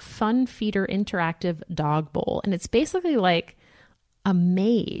Hound Fun Feeder Interactive Dog Bowl, and it's basically like a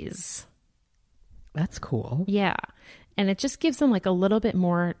maze. That's cool. Yeah, and it just gives them like a little bit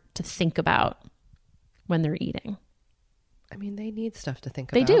more to think about when they're eating. I mean, they need stuff to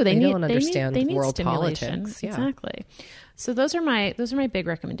think They about. do. They don't understand they need world stimulation. politics. Yeah. Exactly. So those are my big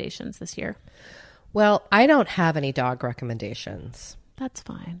recommendations this year. Well, I don't have any dog recommendations, That's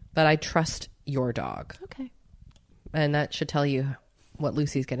fine. but I trust your dog. Okay. And that should tell you what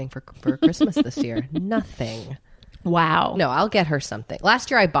Lucy's getting for Christmas this year. Nothing. Wow. No, I'll get her something.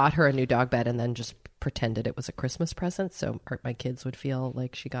 Last year I bought her a new dog bed and then just pretended it was a Christmas present so my kids would feel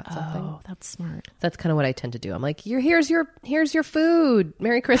like she got something. Oh, that's smart. That's kind of what I tend to do. I'm like, here's your food.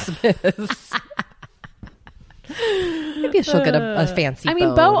 Merry Christmas. Maybe she'll get a fancy I mean,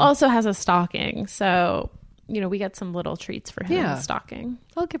 bone. Bo also has a stocking, so we get some little treats for him in Yeah. the stocking.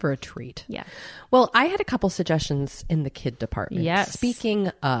 I'll give her a treat. Yeah. Well, I had a couple suggestions in the kid department. Yes. Speaking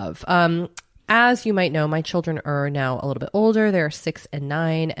of, as you might know, my children are now a little bit older. They're 6 and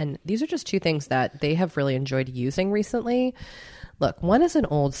 9. And these are just two things that they have really enjoyed using recently. Look, one is an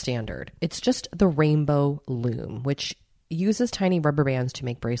old standard. It's just the Rainbow Loom, which uses tiny rubber bands to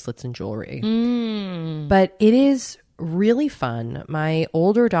make bracelets and jewelry. But it is really fun. My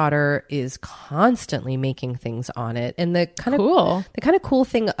older daughter is constantly making things on it. And the kind of cool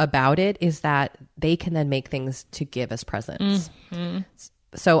thing about it is that they can then make things to give as presents.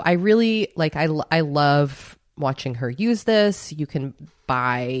 So I really I love watching her use this. You can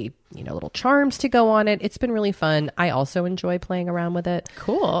buy, little charms to go on it. It's been really fun. I also enjoy playing around with it.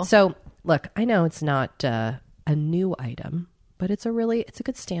 Cool. So look, I know it's not a new item, but it's a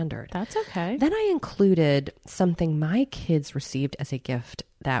good standard. That's okay. Then I included something my kids received as a gift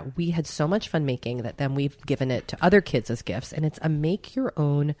that we had so much fun making that then we've given it to other kids as gifts. And it's a make your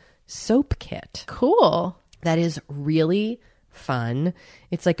own soap kit. Cool. That is really fun.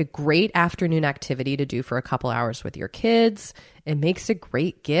 It's like a great afternoon activity to do for a couple hours with your kids. It makes a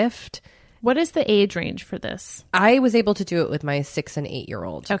great gift. What is the age range for this? I was able to do it with my 6 and 8 year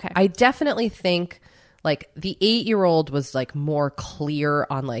old. Okay. I definitely think the 8-year-old was more clear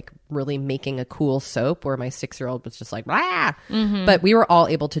on really making a cool soap, where my 6-year-old was just blah. But we were all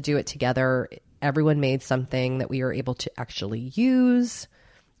able to do it together. Everyone made something that we were able to actually use.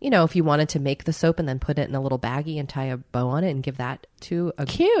 If you wanted to make the soap and then put it in a little baggie and tie a bow on it and give that to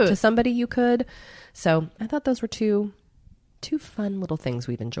somebody, you could. So I thought those were two fun little things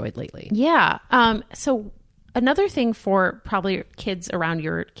we've enjoyed lately. Yeah. So another thing for probably kids around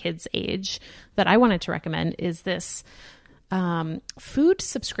your kids' age that I wanted to recommend is this food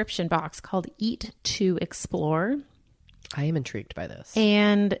subscription box called Eat to Explore. I am intrigued by this.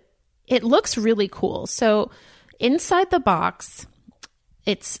 And it looks really cool. So inside the box,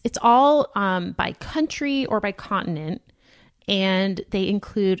 it's all by country or by continent. And they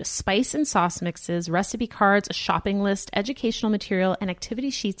include spice and sauce mixes, recipe cards, a shopping list, educational material, and activity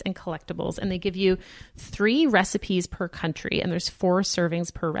sheets and collectibles. And they give you 3 recipes per country, and there's 4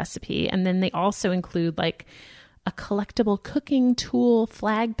 servings per recipe. And then they also include a collectible cooking tool,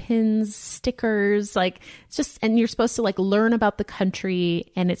 flag pins, stickers, and you're supposed to learn about the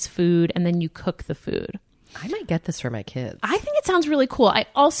country and its food, and then you cook the food. I might get this for my kids. I think it sounds really cool. I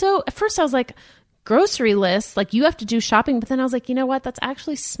also, at first I was like, grocery lists, you have to do shopping. But then I was like, you know what? That's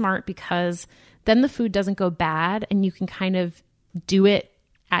actually smart, because then the food doesn't go bad and you can kind of do it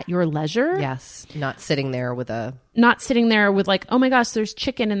at your leisure. Yes. Not sitting there with oh my gosh, there's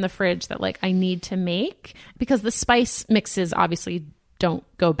chicken in the fridge that I need to make, because the spice mixes obviously don't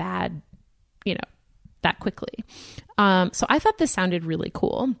go bad, that quickly. So I thought this sounded really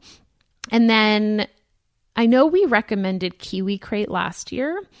cool. And then I know we recommended Kiwi Crate last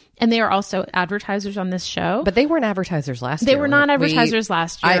year, and they are also advertisers on this show. But they weren't advertisers last year. They were not advertisers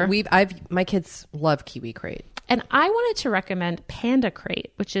last year. My kids love Kiwi Crate. And I wanted to recommend Panda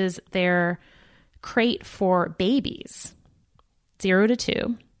Crate, which is their crate for babies, 0 to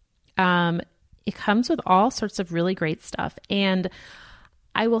 2. It comes with all sorts of really great stuff. And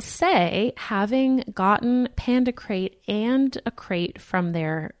I will say, having gotten Panda Crate and a crate from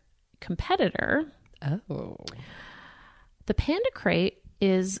their competitor... Oh. The Panda Crate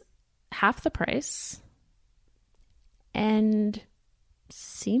is half the price and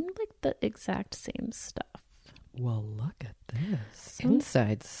seemed like the exact same stuff. Well, look at this.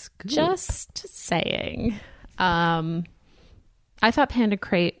 Inside scoop. Just saying. I thought Panda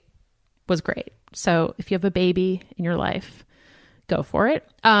Crate was great. So if you have a baby in your life, go for it.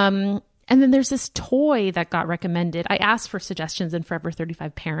 And And then there's this toy that got recommended. I asked for suggestions in Forever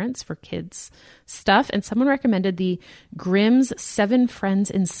 35 Parents for kids stuff, and someone recommended the Grimm's 7 Friends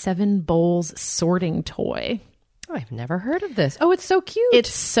in 7 Bowls sorting toy. Oh, I've never heard of this. Oh, it's so cute.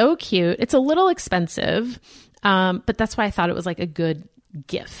 It's so cute. It's a little expensive, but that's why I thought it was like a good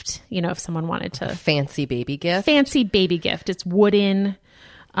gift. You know, if someone wanted to. A fancy baby gift. Fancy baby gift. It's wooden.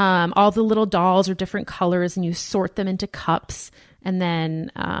 All the little dolls are different colors, and you sort them into cups. And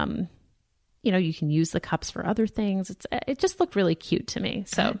then, you know, you can use the cups for other things. It just looked really cute to me.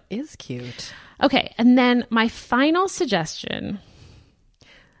 So it is cute. Okay. And then my final suggestion,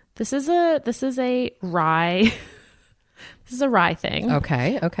 this is a rye, this is a rye thing.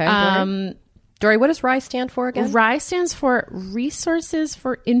 Okay. Dory, what does RIE stand for again? RIE stands for Resources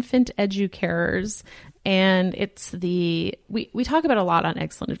for Infant Educarers. And it's we talk about a lot on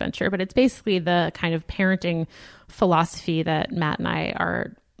Excellent Adventure, but it's basically the kind of parenting philosophy that Matt and I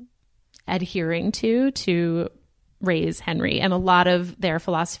are adhering to raise Henry. And a lot of their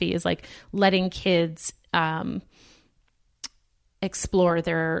philosophy is like letting kids explore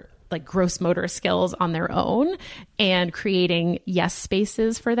their like gross motor skills on their own and creating yes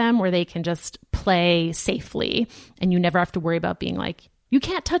spaces for them where they can just play safely. And you never have to worry about being like, you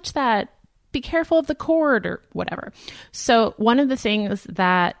can't touch that. Be careful of the cord or whatever. So one of the things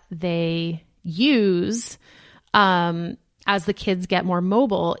that they use as the kids get more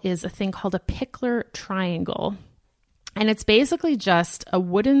mobile is a thing called a Pickler triangle. And it's basically just a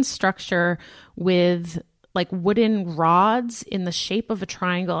wooden structure with like wooden rods in the shape of a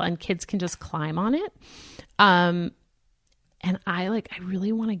triangle, and kids can just climb on it. And I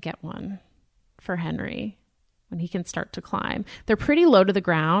really want to get one for Henry when he can start to climb. They're pretty low to the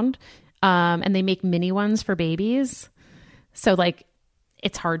ground. And they make mini ones for babies. So like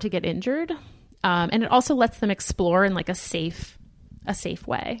it's hard to get injured. And it also lets them explore in like a safe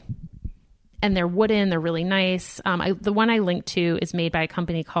way. And they're wooden. They're really nice. The one I linked to is made by a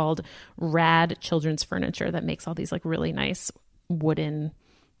company called Rad Children's Furniture that makes all these like really nice wooden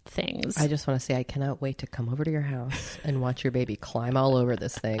things. I just want to say I cannot wait to come over to your house and watch your baby climb all over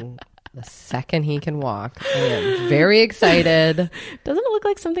this thing the second he can walk. I am very excited. Doesn't it look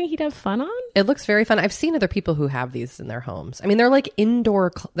like something he'd have fun on? It looks very fun. I've seen other people who have these in their homes. I mean, they're like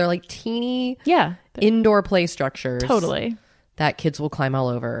they're like teeny indoor play structures. Totally. That kids will climb all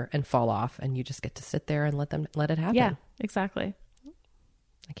over and fall off, and you just get to sit there and let it happen. Yeah, exactly.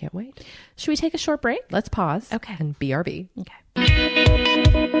 I can't wait. Should we take a short break? Let's pause. Okay. And BRB. Okay.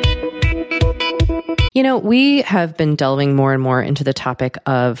 You know, we have been delving more and more into the topic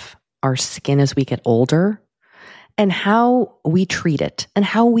of our skin as we get older and how we treat it and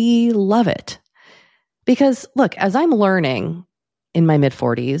how we love it. Because look, as I'm learning in my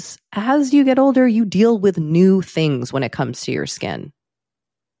mid-40s, as you get older, you deal with new things when it comes to your skin.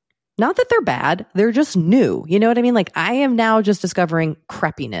 Not that they're bad, they're just new. You know what I mean? Like I am now just discovering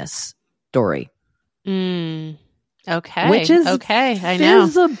crepiness, Dory. Okay. Which is I know.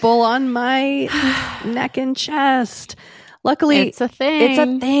 visible on my neck and chest. Luckily, it's a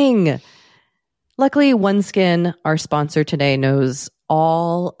thing. Luckily, OneSkin, our sponsor today, knows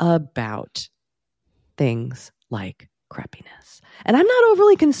all about things like crepiness. And I'm not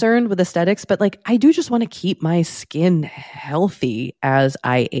overly concerned with aesthetics, but like I do just want to keep my skin healthy as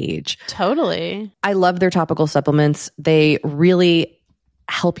I age. Totally. I love their topical supplements. They really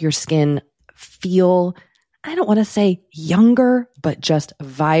help your skin feel, I don't want to say younger, but just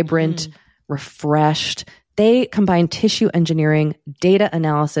vibrant, refreshed. They combine tissue engineering, data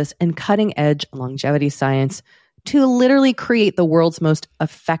analysis, and cutting-edge longevity science to literally create the world's most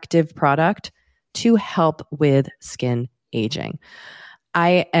effective product to help with skin aging.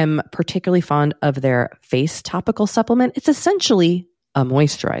 I am particularly fond of their face topical supplement. It's essentially a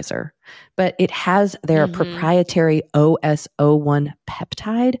moisturizer, but it has their proprietary OS01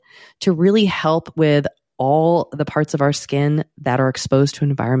 peptide to really help with all the parts of our skin that are exposed to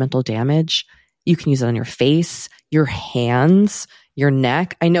environmental damage. You can use it on your face, your hands, your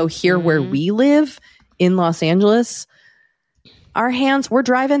neck. I know here where we live in Los Angeles, our hands, we're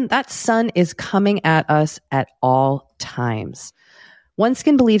driving, that sun is coming at us at all times.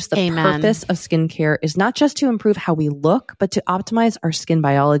 OneSkin believes the purpose of skincare is not just to improve how we look, but to optimize our skin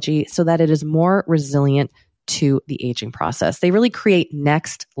biology so that it is more resilient to the aging process. They really create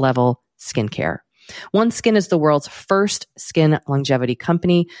next level skincare. OneSkin is the world's first skin longevity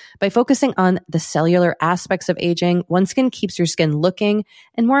company. By focusing on the cellular aspects of aging, OneSkin keeps your skin looking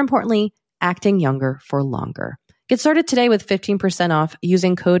and, more importantly, acting younger for longer. Get started today with 15% off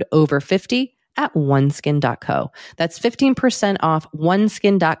using code OVER50 at oneskin.co. That's 15% off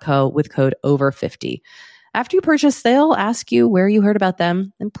oneskin.co with code OVER50. After you purchase, they'll ask you where you heard about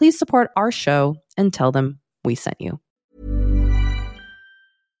them, and please support our show and tell them we sent you.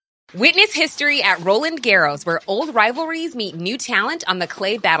 Witness history at Roland Garros, where old rivalries meet new talent on the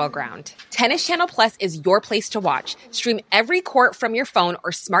clay battleground. Tennis Channel Plus is your place to watch. Stream every court from your phone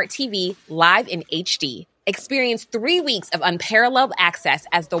or smart TV live in HD. Experience 3 weeks of unparalleled access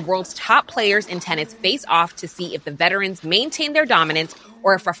as the world's top players in tennis face off to see if the veterans maintain their dominance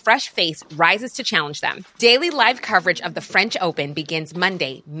or if a fresh face rises to challenge them. Daily live coverage of the French Open begins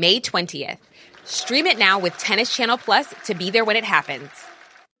Monday, May 20th. Stream it now with Tennis Channel Plus to be there when it happens.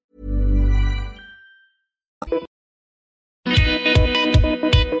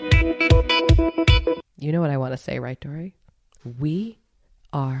 You know what I want to say, right, Dory? We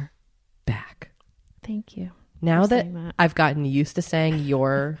are back. Thank you. Now that I've gotten used to saying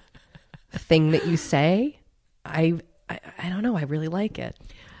your thing that you say, I don't know. I really like it.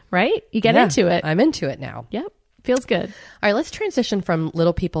 Right? You get into it. I'm into it now. Yep. Feels good. All right, let's transition from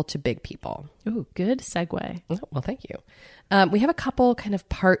little people to big people. Ooh, good segue. Oh, well, thank you. We have a couple kind of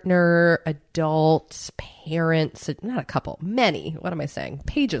partner, adults, parents, not a couple, many. What am I saying?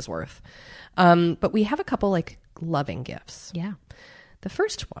 Pages worth. But we have a couple like loving gifts. Yeah. The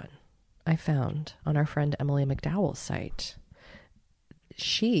first one I found on our friend Emily McDowell's site.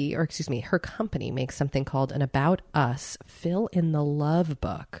 Her company makes something called an About Us Fill in the Love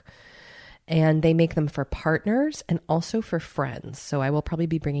book. And they make them for partners and also for friends. So I will probably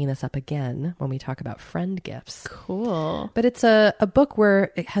be bringing this up again when we talk about friend gifts. Cool. But it's a book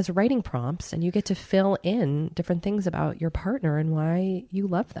where it has writing prompts and you get to fill in different things about your partner and why you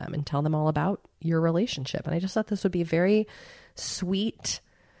love them and tell them all about your relationship. And I just thought this would be a very sweet,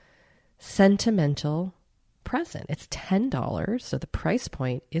 sentimental present. It's $10, so the price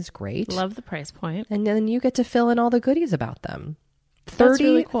point is great. Love the price point. And then you get to fill in all the goodies about them. 30,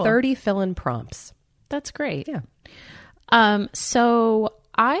 really cool. 30 fill-in prompts. That's great. Yeah. So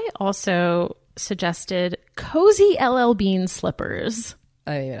I also suggested Cozy LL Bean slippers.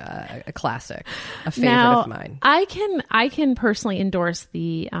 A classic, a favorite of mine. I can personally endorse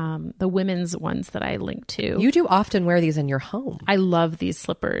the women's ones that I linked to. You do often wear these in your home. I love these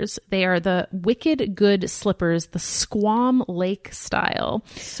slippers. They are the Wicked Good slippers, the Squam Lake style.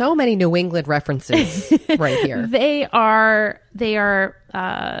 So many New England references right here. They're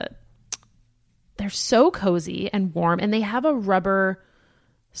so cozy and warm, and they have a rubber,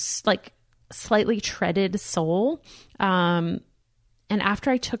 like slightly treaded sole. And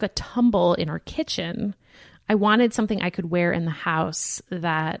after I took a tumble in our kitchen, I wanted something I could wear in the house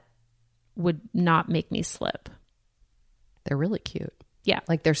that would not make me slip. They're really cute. Yeah.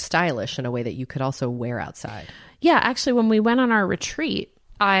 Like they're stylish in a way that you could also wear outside. Yeah. Actually, when we went on our retreat,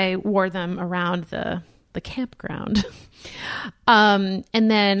 I wore them around the campground. And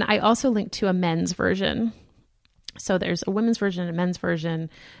then I also linked to a men's version. So there's a women's version, a men's version.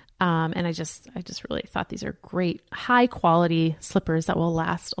 And I just really thought these are great, high quality slippers that will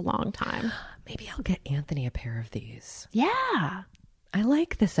last a long time. Maybe I'll get Anthony a pair of these. Yeah. I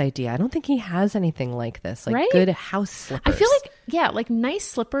like this idea. I don't think he has anything like this, like right? good house slippers. I feel like, like nice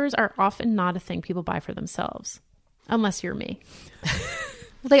slippers are often not a thing people buy for themselves, unless you're me.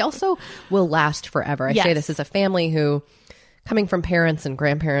 They also will last forever. I say this as a family who, coming from parents and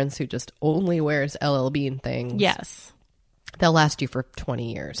grandparents who just only wears LL Bean things. Yes. They'll last you for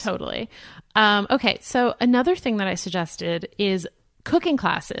 20 years. Totally. Okay, so another thing that I suggested is cooking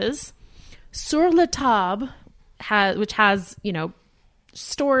classes. Sur la Table, which has,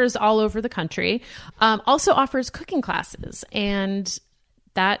 stores all over the country, also offers cooking classes. And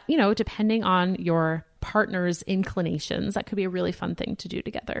that, depending on your partner's inclinations, that could be a really fun thing to do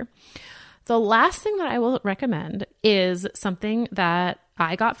together. The last thing that I will recommend is something that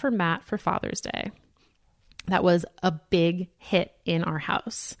I got for Matt for Father's Day. That was a big hit in our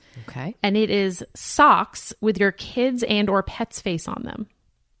house. Okay. And it is socks with your kids and or pet's face on them.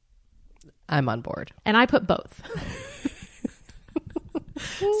 I'm on board. And I put both.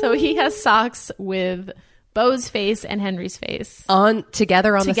 So he has socks with Bo's face and Henry's face.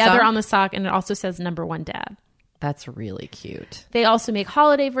 Together on the sock. And it also says #1 dad. That's really cute. They also make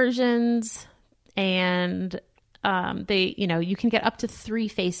holiday versions, and you can get up to 3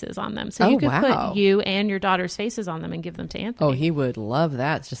 faces on them. So you could put you and your daughter's faces on them and give them to Anthony. Oh, he would love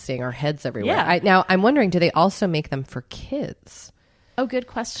that. It's just seeing our heads everywhere. Yeah. Now, I'm wondering, do they also make them for kids? Oh, good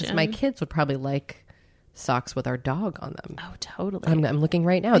question. My kids would probably like socks with our dog on them. Oh, totally. I'm looking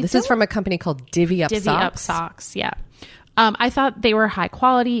right now. This is from a company called Divvy Up Socks. Divvy Up Socks, yeah. I thought they were high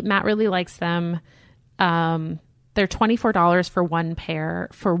quality. Matt really likes them. They're $24 for one pair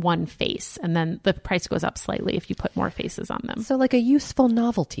for one face. And then the price goes up slightly if you put more faces on them. So like a useful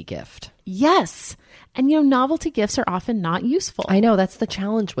novelty gift. Yes. And novelty gifts are often not useful. I know, that's the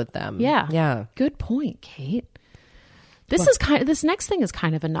challenge with them. Yeah. Yeah. Good point, Kate. This next thing is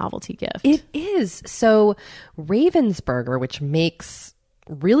kind of a novelty gift. It is. So Ravensburger, which makes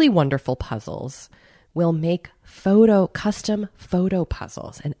really wonderful puzzles, will make custom photo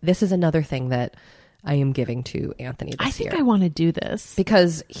puzzles. And this is another thing that I am giving to Anthony this year. I think I want to do this.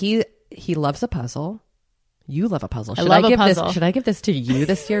 Because he loves a puzzle. You love a puzzle. Should I give this to you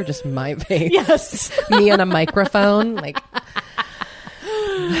this year? Just my face. Yes. Me on a microphone. Like,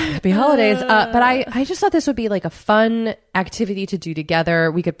 happy holidays. But I just thought this would be like a fun activity to do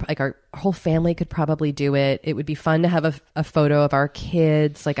together. We could, like, our whole family could probably do it. It would be fun to have a photo of our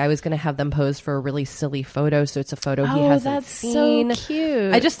kids. Like, I was going to have them pose for a really silly photo. So it's a photo he hasn't seen. That's so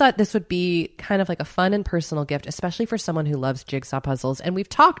cute. I just thought this would be kind of like a fun and personal gift, especially for someone who loves jigsaw puzzles. And we've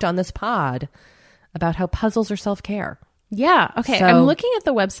talked on this pod about how puzzles are self-care. Yeah. Okay. So, I'm looking at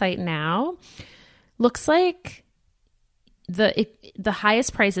the website now. Looks like the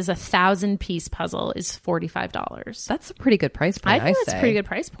highest price is 1,000-piece puzzle is $45. that's a pretty good price point. I think that's a pretty good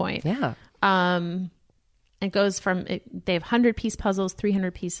price point. Yeah. It goes from they have 100-piece puzzles,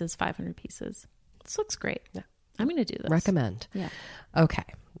 300 pieces, 500 pieces. This looks great. Yeah. I'm going to do this. Recommend. Yeah. Okay.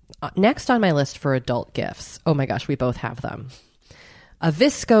 Next on my list for adult gifts. Oh my gosh, we both have them. A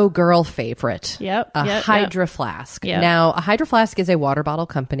Visco girl favorite. Yep. A Hydro Flask. Yep. Now, a Hydro Flask is a water bottle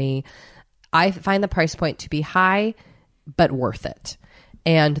company. I find the price point to be high, but worth it.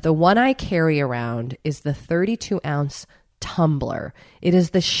 And the one I carry around is the 32-ounce tumbler. It is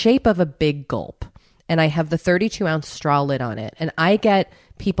the shape of a big gulp. And I have the 32-ounce straw lid on it. And I get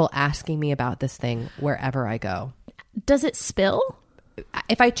people asking me about this thing wherever I go. Does it spill?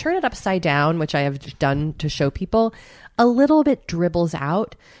 If I turn it upside down, which I have done to show people, a little bit dribbles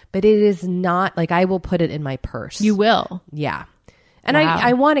out, but it is not like I will put it in my purse. You will. Yeah. And Wow.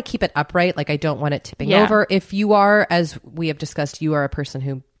 I want to keep it upright. Like, I don't want it tipping Yeah. over. If you are, as we have discussed, you are a person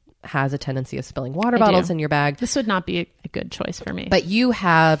who has a tendency of spilling water bottles in your bag. This would not be a good choice for me. But you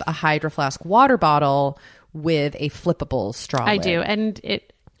have a Hydro Flask water bottle with a flippable straw I lid. do. And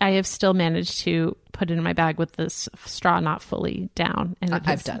I have still managed to put it in my bag with this straw not fully down. And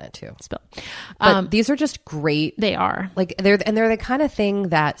I've done it too. Spill. But these are just great. They are. Like, they're the kind of thing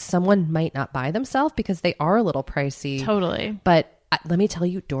that someone might not buy themselves because they are a little pricey. Totally. But let me tell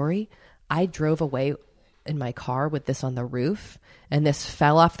you, Dory, I drove away in my car with this on the roof, and this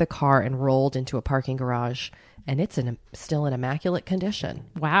fell off the car and rolled into a parking garage, and it's still in immaculate condition.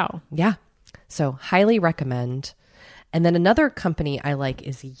 Wow. Yeah. So highly recommend. And then another company I like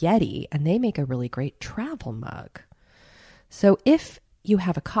is Yeti, and they make a really great travel mug. So if you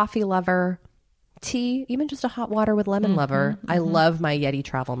have a coffee lover, tea, even just a hot water with lemon lover, I love my Yeti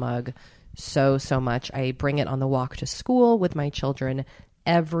travel mug so much. I bring it on the walk to school with my children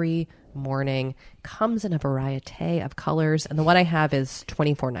every morning. Comes in a variety of colors, and the one I have is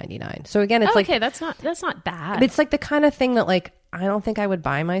 $24.99. So again, it's that's not bad. it's like the kind of thing that, like, I don't think I would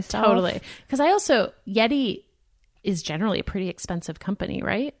buy myself. Totally. Because Yeti is generally a pretty expensive company,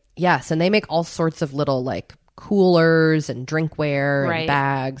 right? Yes, and they make all sorts of little, like, coolers and drinkware Right. and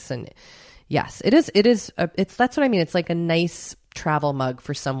bags, and yes, it is. That's what I mean. It's like a nice travel mug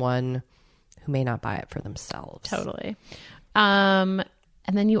for someone who may not buy it for themselves. Totally.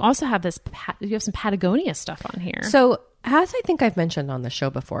 And then you also have you have some Patagonia stuff on here. So, as I think I've mentioned on the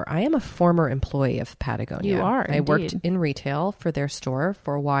show before, I am a former employee of Patagonia. You are, I worked indeed. in retail for their store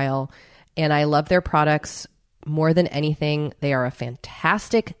for a while, and I love their products more than anything. They are a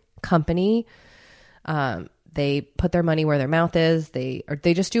fantastic company. They put their money where their mouth is. They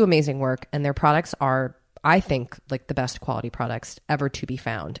just do amazing work, and their products are, I think, like the best quality products ever to be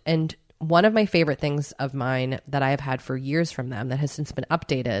found. And one of my favorite things of mine that I have had for years from them that has since been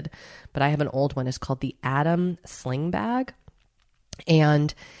updated, but I have an old one, is called the Atom Sling Bag.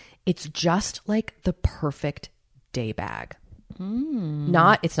 And it's just like the perfect day bag.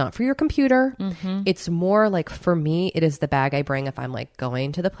 It's not for your computer. It's more like, for me, it is the bag I bring if I'm like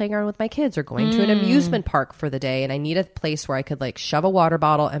going to the playground with my kids or going to an amusement park for the day, and I need a place where I could like shove a water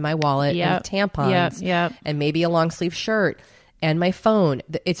bottle and my wallet and tampons and maybe a long sleeve shirt and my phone.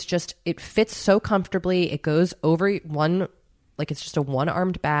 It's just, it fits so comfortably. It goes over one, like, it's just a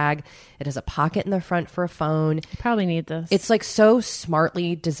one-armed bag. It has a pocket in the front for a phone. You probably need this. It's like so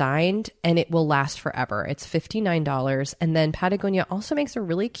smartly designed, and it will last forever. It's $59. And then Patagonia also makes a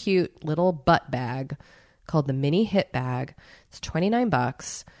really cute little butt bag called the Mini Hip Bag. It's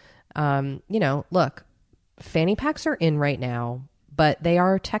 $29. Look, fanny packs are in right now, but they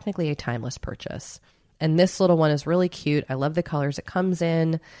are technically a timeless purchase. And this little one is really cute. I love the colors it comes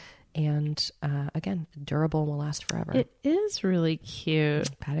in. And again, durable, will last forever. It is really cute.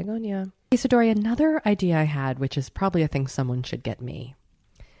 Patting on you. So Dory, another idea I had, which is probably a thing someone should get me,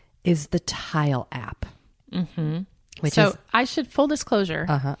 is the Tile app. So I should, full disclosure,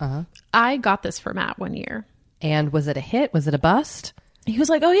 I got this for Matt one year. And was it a hit? Was it a bust? He was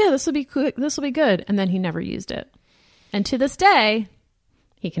like, oh yeah, this will be good. This will be good. And then he never used it. And to this day,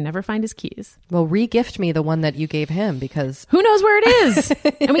 he can never find his keys. Well, re-gift me the one that you gave him, because who knows where it is?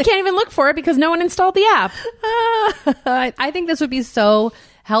 And we can't even look for it because no one installed the app. I think this would be so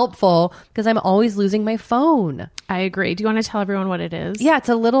helpful because I'm always losing my phone. I agree. Do you want to tell everyone what it is? Yeah, it's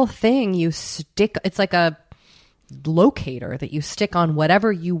a little thing you stick. It's like a locator that you stick on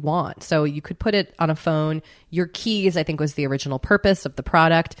whatever you want. So you could put it on a phone. Your keys, I think, was the original purpose of the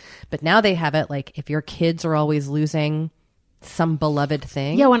product. But now they have it like if your kids are always losing some beloved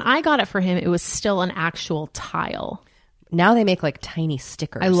thing. Yeah, when I got it for him, it was still an actual tile. Now they make like tiny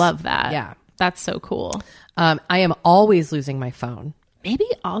stickers. I love that. Yeah. That's so cool. I am always losing my phone. Maybe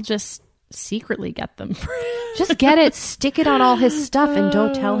I'll just secretly get them. Just get it, stick it on all his stuff, and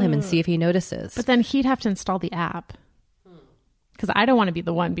don't tell him and see if he notices. But then he'd have to install the app. Because I don't want to be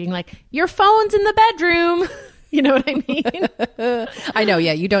the one being like, your phone's in the bedroom. You know what I mean? I know,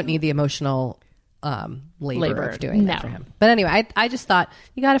 yeah. You don't need the emotional labor of doing that for him. But anyway, I just thought,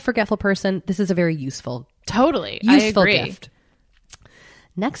 you got a forgetful person. This is a very useful useful gift.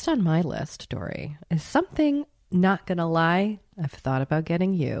 Next on my list, Dory, is something, not gonna lie, I've thought about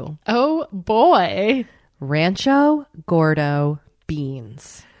getting you. Oh boy. Rancho Gordo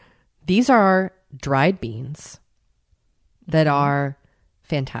beans. These are dried beans that are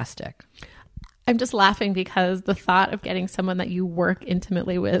fantastic. I'm just laughing because the thought of getting someone that you work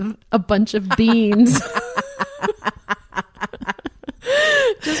intimately with a bunch of beans.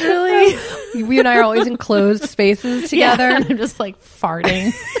 Just really. We and I are always in closed spaces together. Yeah, and I'm just like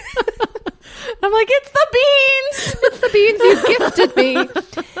farting. I'm like, it's the beans. It's the beans you gifted me.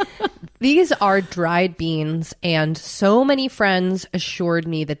 These are dried beans, and so many friends assured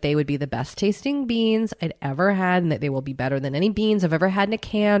me that they would be the best tasting beans I'd ever had, and that they will be better than any beans I've ever had in a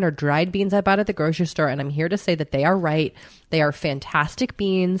can or dried beans I bought at the grocery store. And I'm here to say that they are right. They are fantastic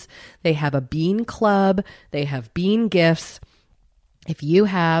beans. They have a bean club. They have bean gifts. If you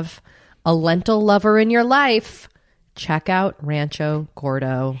have a lentil lover in your life, check out Rancho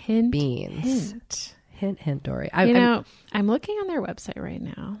Gordo beans. Hint, Dory. I'm looking on their website right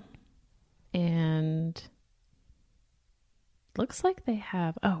now. And looks like they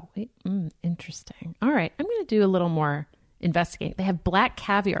have, interesting. All right. I'm going to do a little more investigating. They have black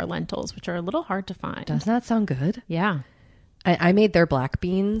caviar lentils, which are a little hard to find. Does that sound good? Yeah. I made their black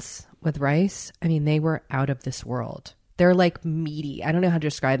beans with rice. I mean, they were out of this world. They're like meaty. I don't know how to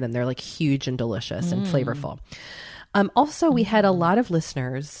describe them. They're like huge and delicious and flavorful. Also, we had a lot of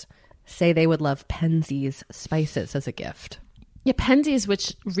listeners say they would love Penzeys spices as a gift. Yeah, Penzeys,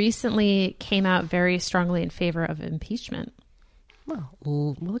 which recently came out very strongly in favor of impeachment. Well,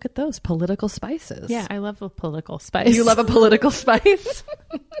 look at those political spices. Yeah, I love a political spice. You love a political spice?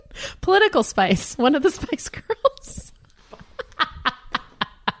 Political spice. One of the Spice Girls.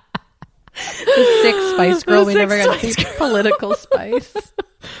 The sixth Spice Girl we never got to see. Political spice.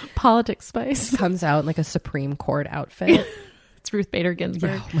 Politics spice. Comes out in like a Supreme Court outfit. It's Ruth Bader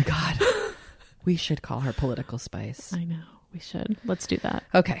Ginsburg. Yeah, oh my God. We should call her Political Spice. I know. We should. Let's do that.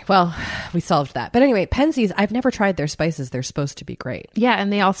 Okay. Well, we solved that. But anyway, Penzeys, I've never tried their spices. They're supposed to be great. Yeah.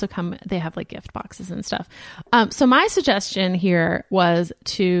 And they also they have like gift boxes and stuff. So my suggestion here was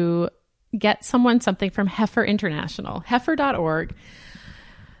to get someone something from Heifer International, heifer.org.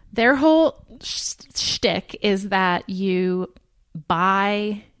 Their whole shtick is that you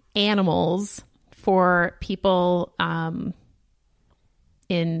buy animals for people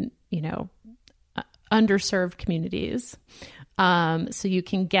in, underserved communities. So you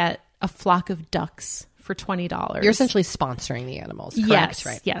can get a flock of ducks for $20. You're essentially sponsoring the animals, correct? Yes,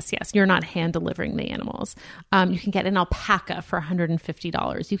 right? Yes. You're not hand delivering the animals. You can get an alpaca for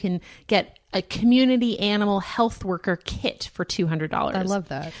 $150. You can get a community animal health worker kit for $200. I love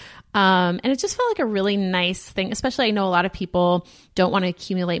that. And it just felt like a really nice thing, especially I know a lot of people don't want to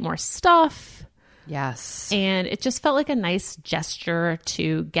accumulate more stuff. Yes. And it just felt like a nice gesture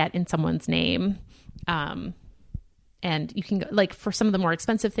to get in someone's name. And you can go, like, for some of the more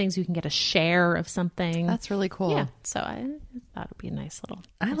expensive things, you can get a share of something. That's really cool. Yeah. So I thought it'd be a nice little.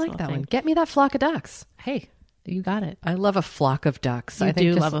 I like that one. Get me that flock of ducks. Hey, you got it. I love a flock of ducks. I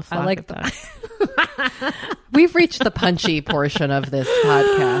do love a flock of ducks. We've reached the punchy portion of this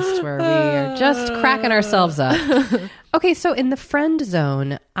podcast where we are just cracking ourselves up. Okay, so in the friend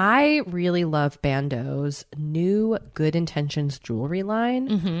zone, I really love Bando's new Good Intentions jewelry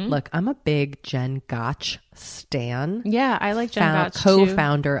line. Look, I'm a big Jen Gotch stan. Yeah, I like Jen Gotch too.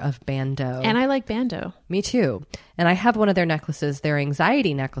 Co-founder of Bando. And I like Bando. Me too. And I have one of their necklaces, their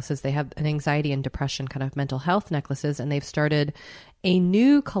anxiety necklaces. They have an anxiety and depression kind of mental health necklaces, and they've started a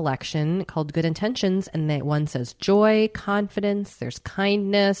new collection called Good Intentions, and that one says joy, confidence, there's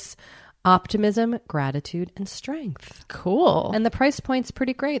kindness, optimism, gratitude, and strength. Cool. And the price point's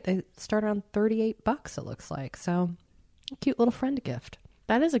pretty great. They start around $38, it looks like. So, a cute little friend gift.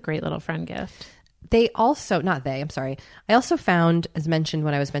 That is a great little friend gift. I also found, as mentioned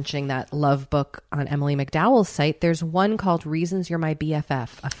when I was mentioning that love book on Emily McDowell's site, there's one called Reasons You're My BFF,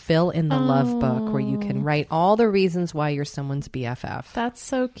 a fill in the love book where you can write all the reasons why you're someone's BFF. That's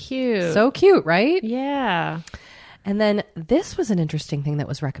so cute. So cute, right? Yeah. And then this was an interesting thing that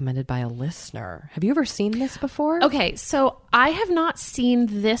was recommended by a listener. Have you ever seen this before? Okay, so I have not seen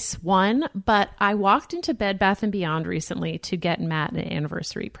this one, but I walked into Bed Bath & Beyond recently to get Matt an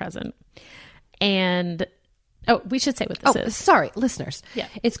anniversary present. And, we should say what this is. Sorry, listeners. Yeah.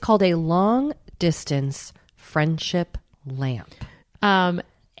 It's called a long distance friendship lamp. And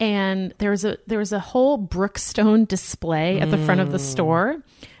there was a whole Brookstone display at the front of the store,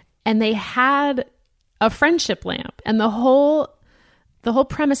 and they had a friendship lamp. And the whole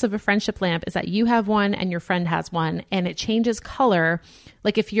premise of a friendship lamp is that you have one and your friend has one, and it changes color.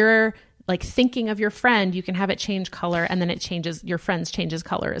 Like if you're like thinking of your friend, you can have it change color, and then your friend's changes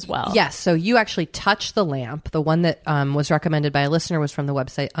color as well. Yes. So you actually touch the lamp. The one that was recommended by a listener was from the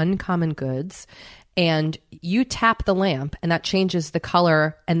website Uncommon Goods. And you tap the lamp and that changes the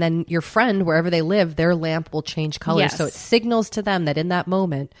color. And then your friend, wherever they live, their lamp will change color. Yes. So it signals to them that in that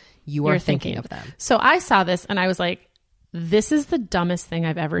moment, you're thinking of them. So I saw this and I was like, this is the dumbest thing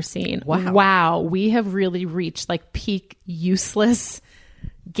I've ever seen. Wow. We have really reached like peak useless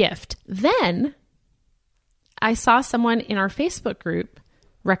gift. Then I saw someone in our Facebook group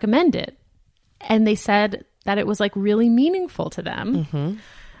recommend it, and they said that it was like really meaningful to them.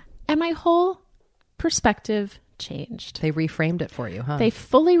 And my whole perspective changed. They reframed it for you, huh? They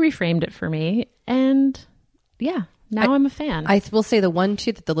fully reframed it for me, and yeah, now I'm a fan. I will say the one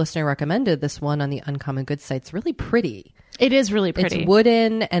too that the listener recommended, this one on the Uncommon Goods site's really pretty. It is really pretty. It's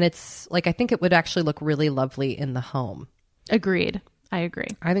wooden, and it's like, I think it would actually look really lovely in the home. Agreed. I agree.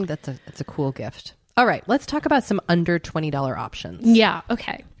 I think it's a cool gift. All right, let's talk about some under $20 options. Yeah,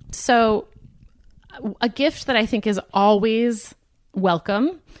 okay. So a gift that I think is always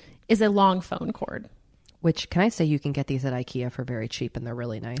welcome is a long phone cord. Which, can I say, you can get these at IKEA for very cheap, and they're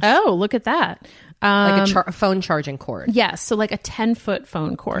really nice. Oh, look at that. Like a phone charging cord. Yes, so like a 10-foot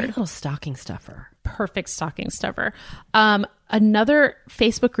phone cord. Great little stocking stuffer. Perfect stocking stuffer. Another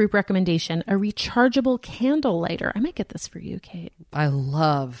Facebook group recommendation, a rechargeable candle lighter. I might get this for you, Kate. I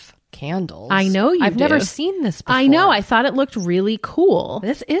love candles. I know you I've do. never seen this before. I know. I thought it looked really cool.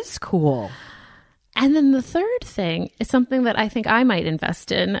 This is cool. And then the third thing is something that I think I might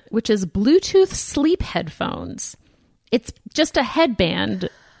invest in, which is Bluetooth sleep headphones. It's just a headband.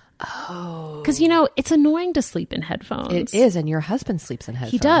 Oh. Because, it's annoying to sleep in headphones. It is, and your husband sleeps in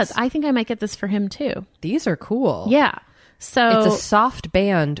headphones. He does. I think I might get this for him, too. These are cool. Yeah. So it's a soft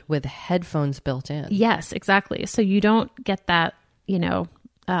band with headphones built in. Yes, exactly. So you don't get that,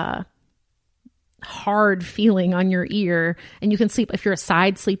 hard feeling on your ear, and you can sleep. If you're a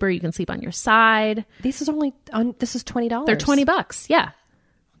side sleeper, you can sleep on your side. This is $20. They're $20. Yeah.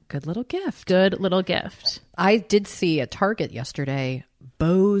 Good little gift. Good little gift. I did see at Target yesterday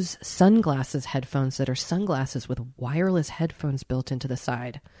Bose sunglasses headphones that are sunglasses with wireless headphones built into the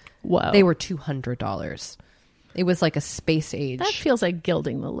side. Whoa. They were $200. It was like a space age. That feels like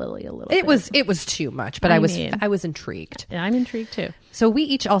gilding the lily a little bit. It was too much, but I was intrigued. Yeah, I'm intrigued too. So we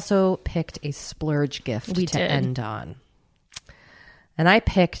each also picked a splurge gift end on. And I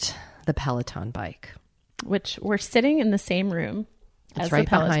picked the Peloton bike. Which we're sitting in the same room as right the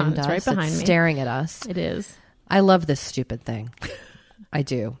Peloton. Behind us. It's right behind me. Staring at us. It is. I love this stupid thing. I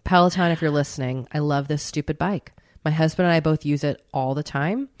do. Peloton, if you're listening, I love this stupid bike. My husband and I both use it all the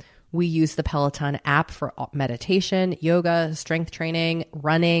time. We use the Peloton app for meditation, yoga, strength training,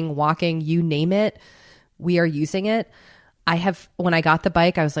 running, walking, you name it. We are using it. When I got the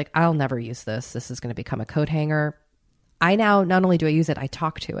bike, I was like, I'll never use this. This is going to become a coat hanger. I now, not only do I use it, I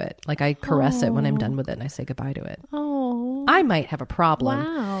talk to it. Like I caress it when I'm done with it and I say goodbye to it. Oh, I might have a problem.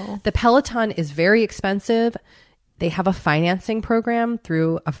 Wow. The Peloton is very expensive. They have a financing program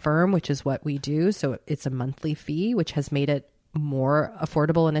through Affirm, which is what we do. So it's a monthly fee, which has made it more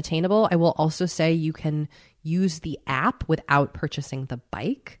affordable and attainable. I will also say you can use the app without purchasing the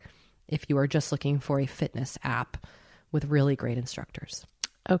bike if you are just looking for a fitness app with really great instructors.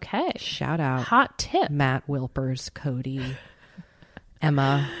 Okay. Shout out. Hot tip. Matt Wilpers, Cody,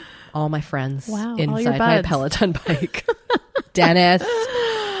 Emma, all my friends Wow, all your inside my buds. Peloton bike. Dennis.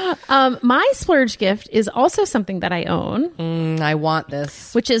 My splurge gift is also something that I own, I want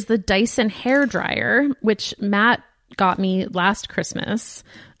this. which is the Dyson hair dryer, which Matt got me last Christmas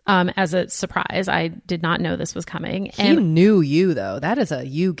as a surprise. I did not know this was coming. He knew you, though. That is a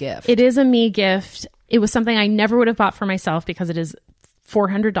you gift. It is a me gift. It was something I never would have bought for myself because it is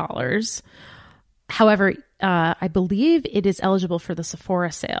 $400. However, I believe it is eligible for the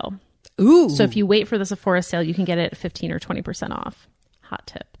Sephora sale. Ooh. So if you wait for the Sephora sale, you can get it at 15 or 20% off. Hot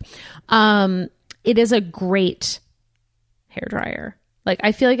tip. It is a great hair dryer. Like,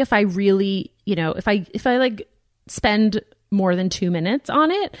 I feel like if I really, if I like spend more than 2 minutes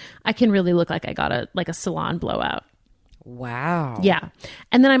on it, I can really look like I got a salon blowout. Wow. Yeah.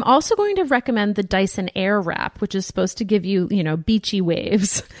 And then I'm also going to recommend the Dyson Airwrap, which is supposed to give you, beachy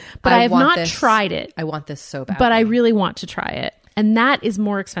waves. But I have not tried it. I want this so bad. But I really want to try it. And that is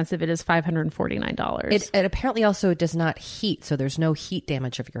more expensive. It is $549. It apparently also does not heat, so there's no heat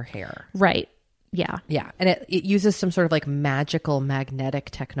damage of your hair. Right. Yeah. Yeah. And it uses some sort of like magical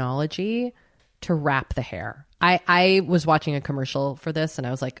magnetic technology to wrap the hair. I was watching a commercial for this and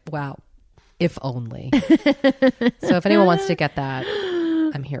I was like, wow, if only. So if anyone wants to get that,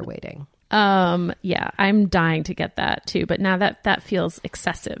 I'm here waiting. Yeah, I'm dying to get that too. But now that feels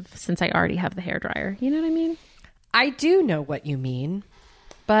excessive since I already have the hairdryer. You know what I mean? I do know what you mean,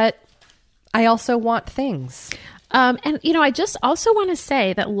 but I also want things. And, I just also want to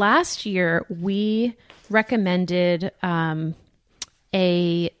say that last year we recommended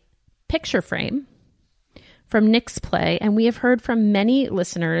a picture frame from Nyx Play, and we have heard from many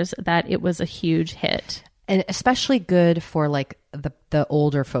listeners that it was a huge hit. And especially good for like the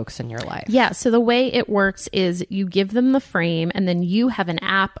older folks in your life. Yeah. So the way it works is you give them the frame and then you have an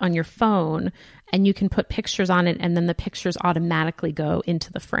app on your phone and you can put pictures on it and then the pictures automatically go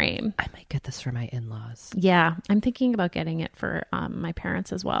into the frame. I might get this for my in-laws. Yeah. I'm thinking about getting it for my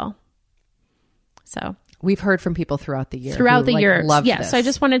parents as well. So we've heard from people throughout the year. Love this. So I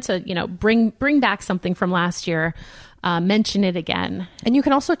just wanted to, bring back something from last year. Mention it again. And you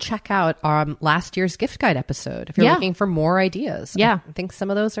can also check out last year's gift guide episode if you're looking for more ideas. Yeah. I think some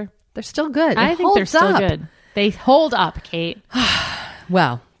of those they're still good. I think they're still good. They hold up, Kate.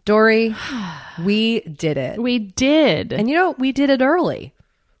 Well, Dory, we did it. We did. And we did it early.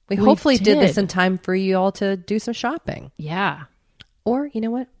 We hopefully did this in time for you all to do some shopping. Yeah. Or, you know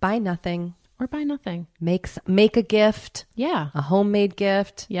what? Buy nothing. Or buy nothing. Make a gift. Yeah. A homemade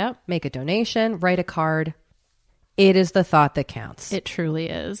gift. Yep. Make a donation. Write a card. It is the thought that counts. It truly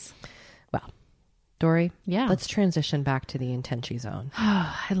is. Well, Dory, yeah. Let's transition back to the Intenchi Zone.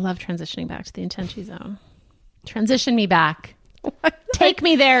 I love transitioning back to the Intenchi Zone. Transition me back. Take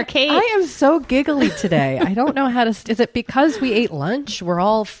me there, Kate. I am so giggly today. I don't know how to... Is it because we ate lunch? We're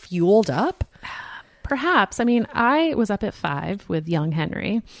all fueled up? Perhaps. I mean, I was up at 5 with young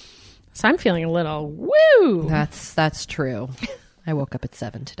Henry. So I'm feeling a little woo. That's true. I woke up at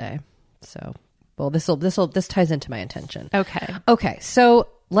 7 today. So... Well, this ties into my intention. Okay. So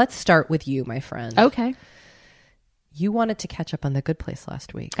let's start with you, my friend. Okay. You wanted to catch up on The Good Place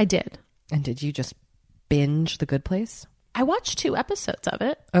last week. I did. And did you just binge The Good Place? I watched 2 episodes of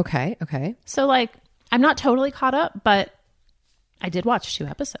it. Okay. So I'm not totally caught up, but I did watch 2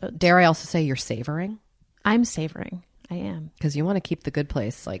 episodes. Dare I also say you're savoring? I'm savoring. I am. Because you want to keep The Good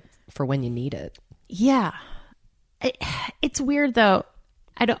Place for when you need it. Yeah. It's weird though.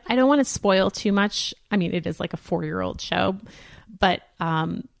 I don't want to spoil too much. I mean, it is like a 4-year-old show, but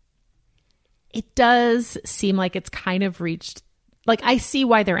it does seem like it's kind of reached, I see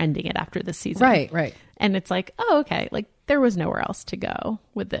why they're ending it after this season. Right. And it's like, oh, okay. There was nowhere else to go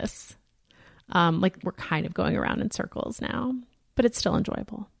with this. We're kind of going around in circles now, but it's still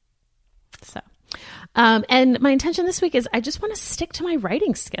enjoyable. So, and my intention this week is I just want to stick to my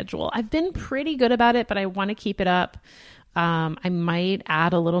writing schedule. I've been pretty good about it, but I want to keep it up. I might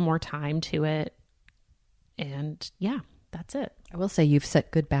add a little more time to it. And yeah, that's it. I will say you've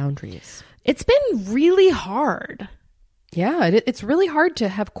set good boundaries. It's been really hard. Yeah, it's really hard to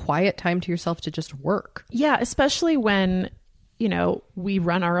have quiet time to yourself to just work. Yeah, especially when, we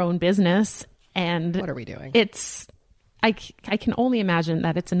run our own business and... What are we doing? I can only imagine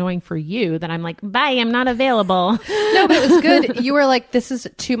that it's annoying for you that I'm like, bye, I'm not available. No, but it was good. You were like, this is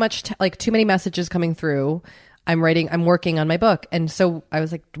too much, too many messages coming through. I'm working on my book. And so I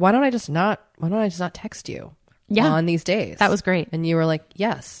was like, why don't I just not text you? on these days. That was great. And you were like,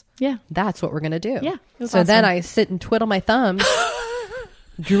 yes, that's what we're going to do. Yeah. So then I sit and twiddle my thumbs,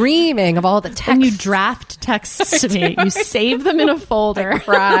 dreaming of all the texts. And you draft texts to me. You save them in a folder. I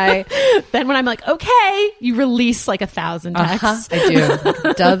cry. Then when I'm like, okay, you release like 1,000 texts. I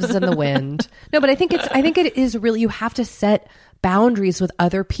do. Doves in the wind. No, but I think it is really, you have to set boundaries with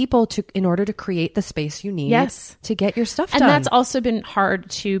other people in order to create the space you need to get your stuff done. And that's also been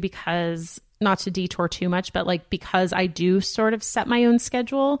hard too, because not to detour too much, but like, because I do sort of set my own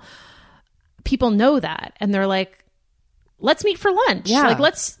schedule, people know that. And they're like, let's meet for lunch. Yeah.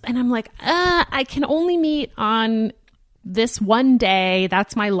 Like and I'm like, I can only meet on this one day.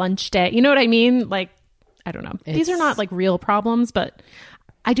 That's my lunch day. You know what I mean? Like, I don't know. These are not like real problems, but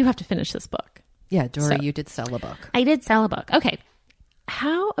I do have to finish this book. Yeah, Dory, you did sell a book. I did sell a book. Okay.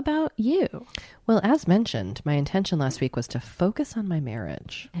 How about you? Well, as mentioned, my intention last week was to focus on my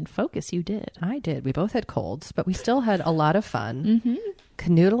marriage. And focus you did. I did. We both had colds, but we still had a lot of fun.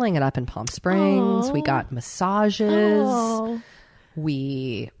 Canoodling it up in Palm Springs. Aww. We got massages. Aww.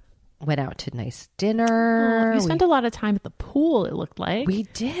 We went out to nice dinner. You spent a lot of time at the pool, it looked like. We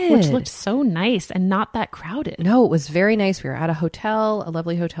did. Which looked so nice and not that crowded. No, it was very nice. We were at a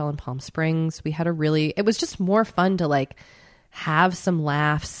lovely hotel in Palm Springs. We had it was just more fun to like have some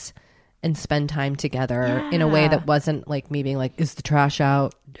laughs and spend time together in a way that wasn't like me being like, is the trash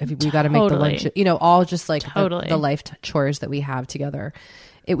out? We got to make the lunch, all just like the life chores that we have together.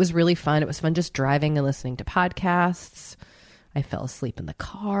 It was really fun. It was fun just driving and listening to podcasts. I fell asleep in the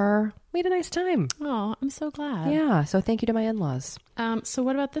car. We had a nice time. Oh, I'm so glad. Yeah. So thank you to my in-laws. So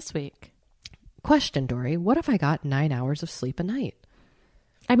what about this week? Question, Dory. What if I got 9 hours of sleep a night?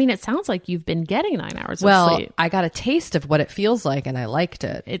 I mean, it sounds like you've been getting 9 hours of sleep. Well, I got a taste of what it feels like and I liked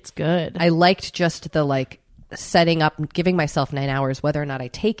it. It's good. I liked just the like setting up, giving myself 9 hours, whether or not I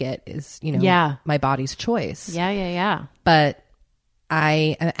take it is, my body's choice. Yeah. But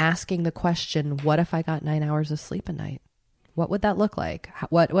I am asking the question, what if I got 9 hours of sleep a night? What would that look like?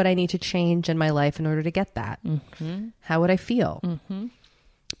 What would I need to change in my life in order to get that? Mm-hmm. How would I feel? Mm-hmm.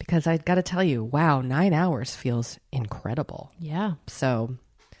 Because I got to tell you, wow, 9 hours feels incredible. Yeah. So,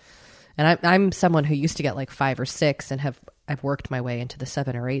 and I'm someone who used to get like 5 or 6 and I've worked my way into the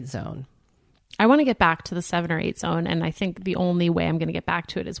 7 or 8 zone. I want to get back to the 7 or 8 zone. And I think the only way I'm going to get back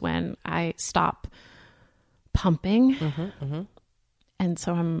to it is when I stop pumping. Mm-hmm, mm-hmm. And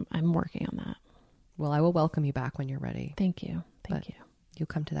so I'm working on that. Well, I will welcome you back when you're ready. Thank you. Thank you. You'll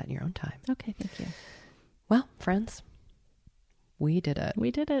come to that in your own time. Okay, thank you. Well, friends, we did it.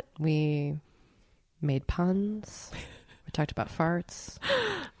 We made puns. We talked about farts.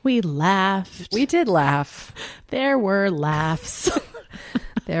 We laughed. We did laugh. There were laughs.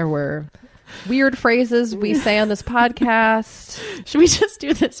 There were weird phrases we say on this podcast. Should we just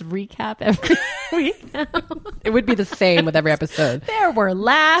do this recap every week now? It would be the same with every episode. There were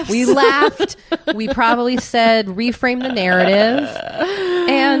laughs. We laughed. We probably said reframe the narrative.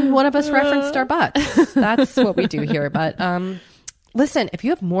 And one of us referenced our butts. That's what we do here. But listen, if you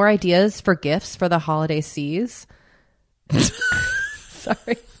have more ideas for gifts for the holiday seas.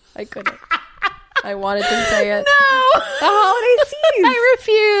 Sorry, I couldn't. I wanted to say it. No. The holiday seas. I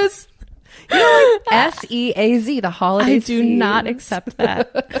refuse. SEAZ, the holiday seas. I do not accept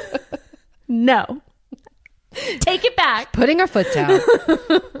that. No. Take it back. Putting our foot down.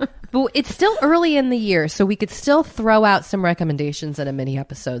 But it's still early in the year, so we could still throw out some recommendations in a mini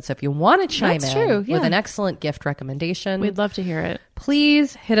episode. So if you want to chime in with an excellent gift recommendation, we'd love to hear it.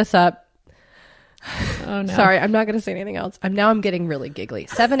 Please hit us up. Oh, no. Sorry, I'm not going to say anything else. I'm getting really giggly.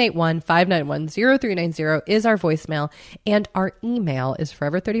 781-591-0390 is our voicemail, and our email is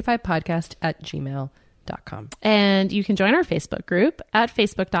forever35podcast@gmail.com. And you can join our Facebook group at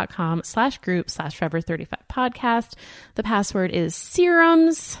facebook.com/group/forever35podcast. The password is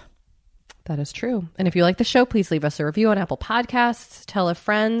serums. That is true. And if you like the show, please leave us a review on Apple Podcasts, tell a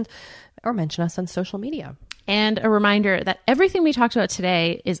friend, or mention us on social media. And a reminder that everything we talked about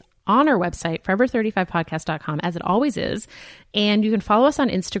today is on our website, forever35podcast.com, as it always is. And you can follow us on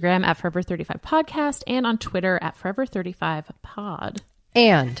Instagram at forever35podcast and on Twitter at forever35pod.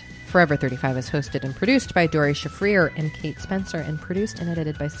 And Forever 35 is hosted and produced by Dory Shafrir and Kate Spencer, and produced and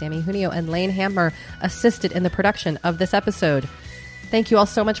edited by Sammy Junio and Lane Hammer, assisted in the production of this episode. Thank you all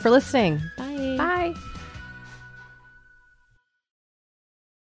so much for listening.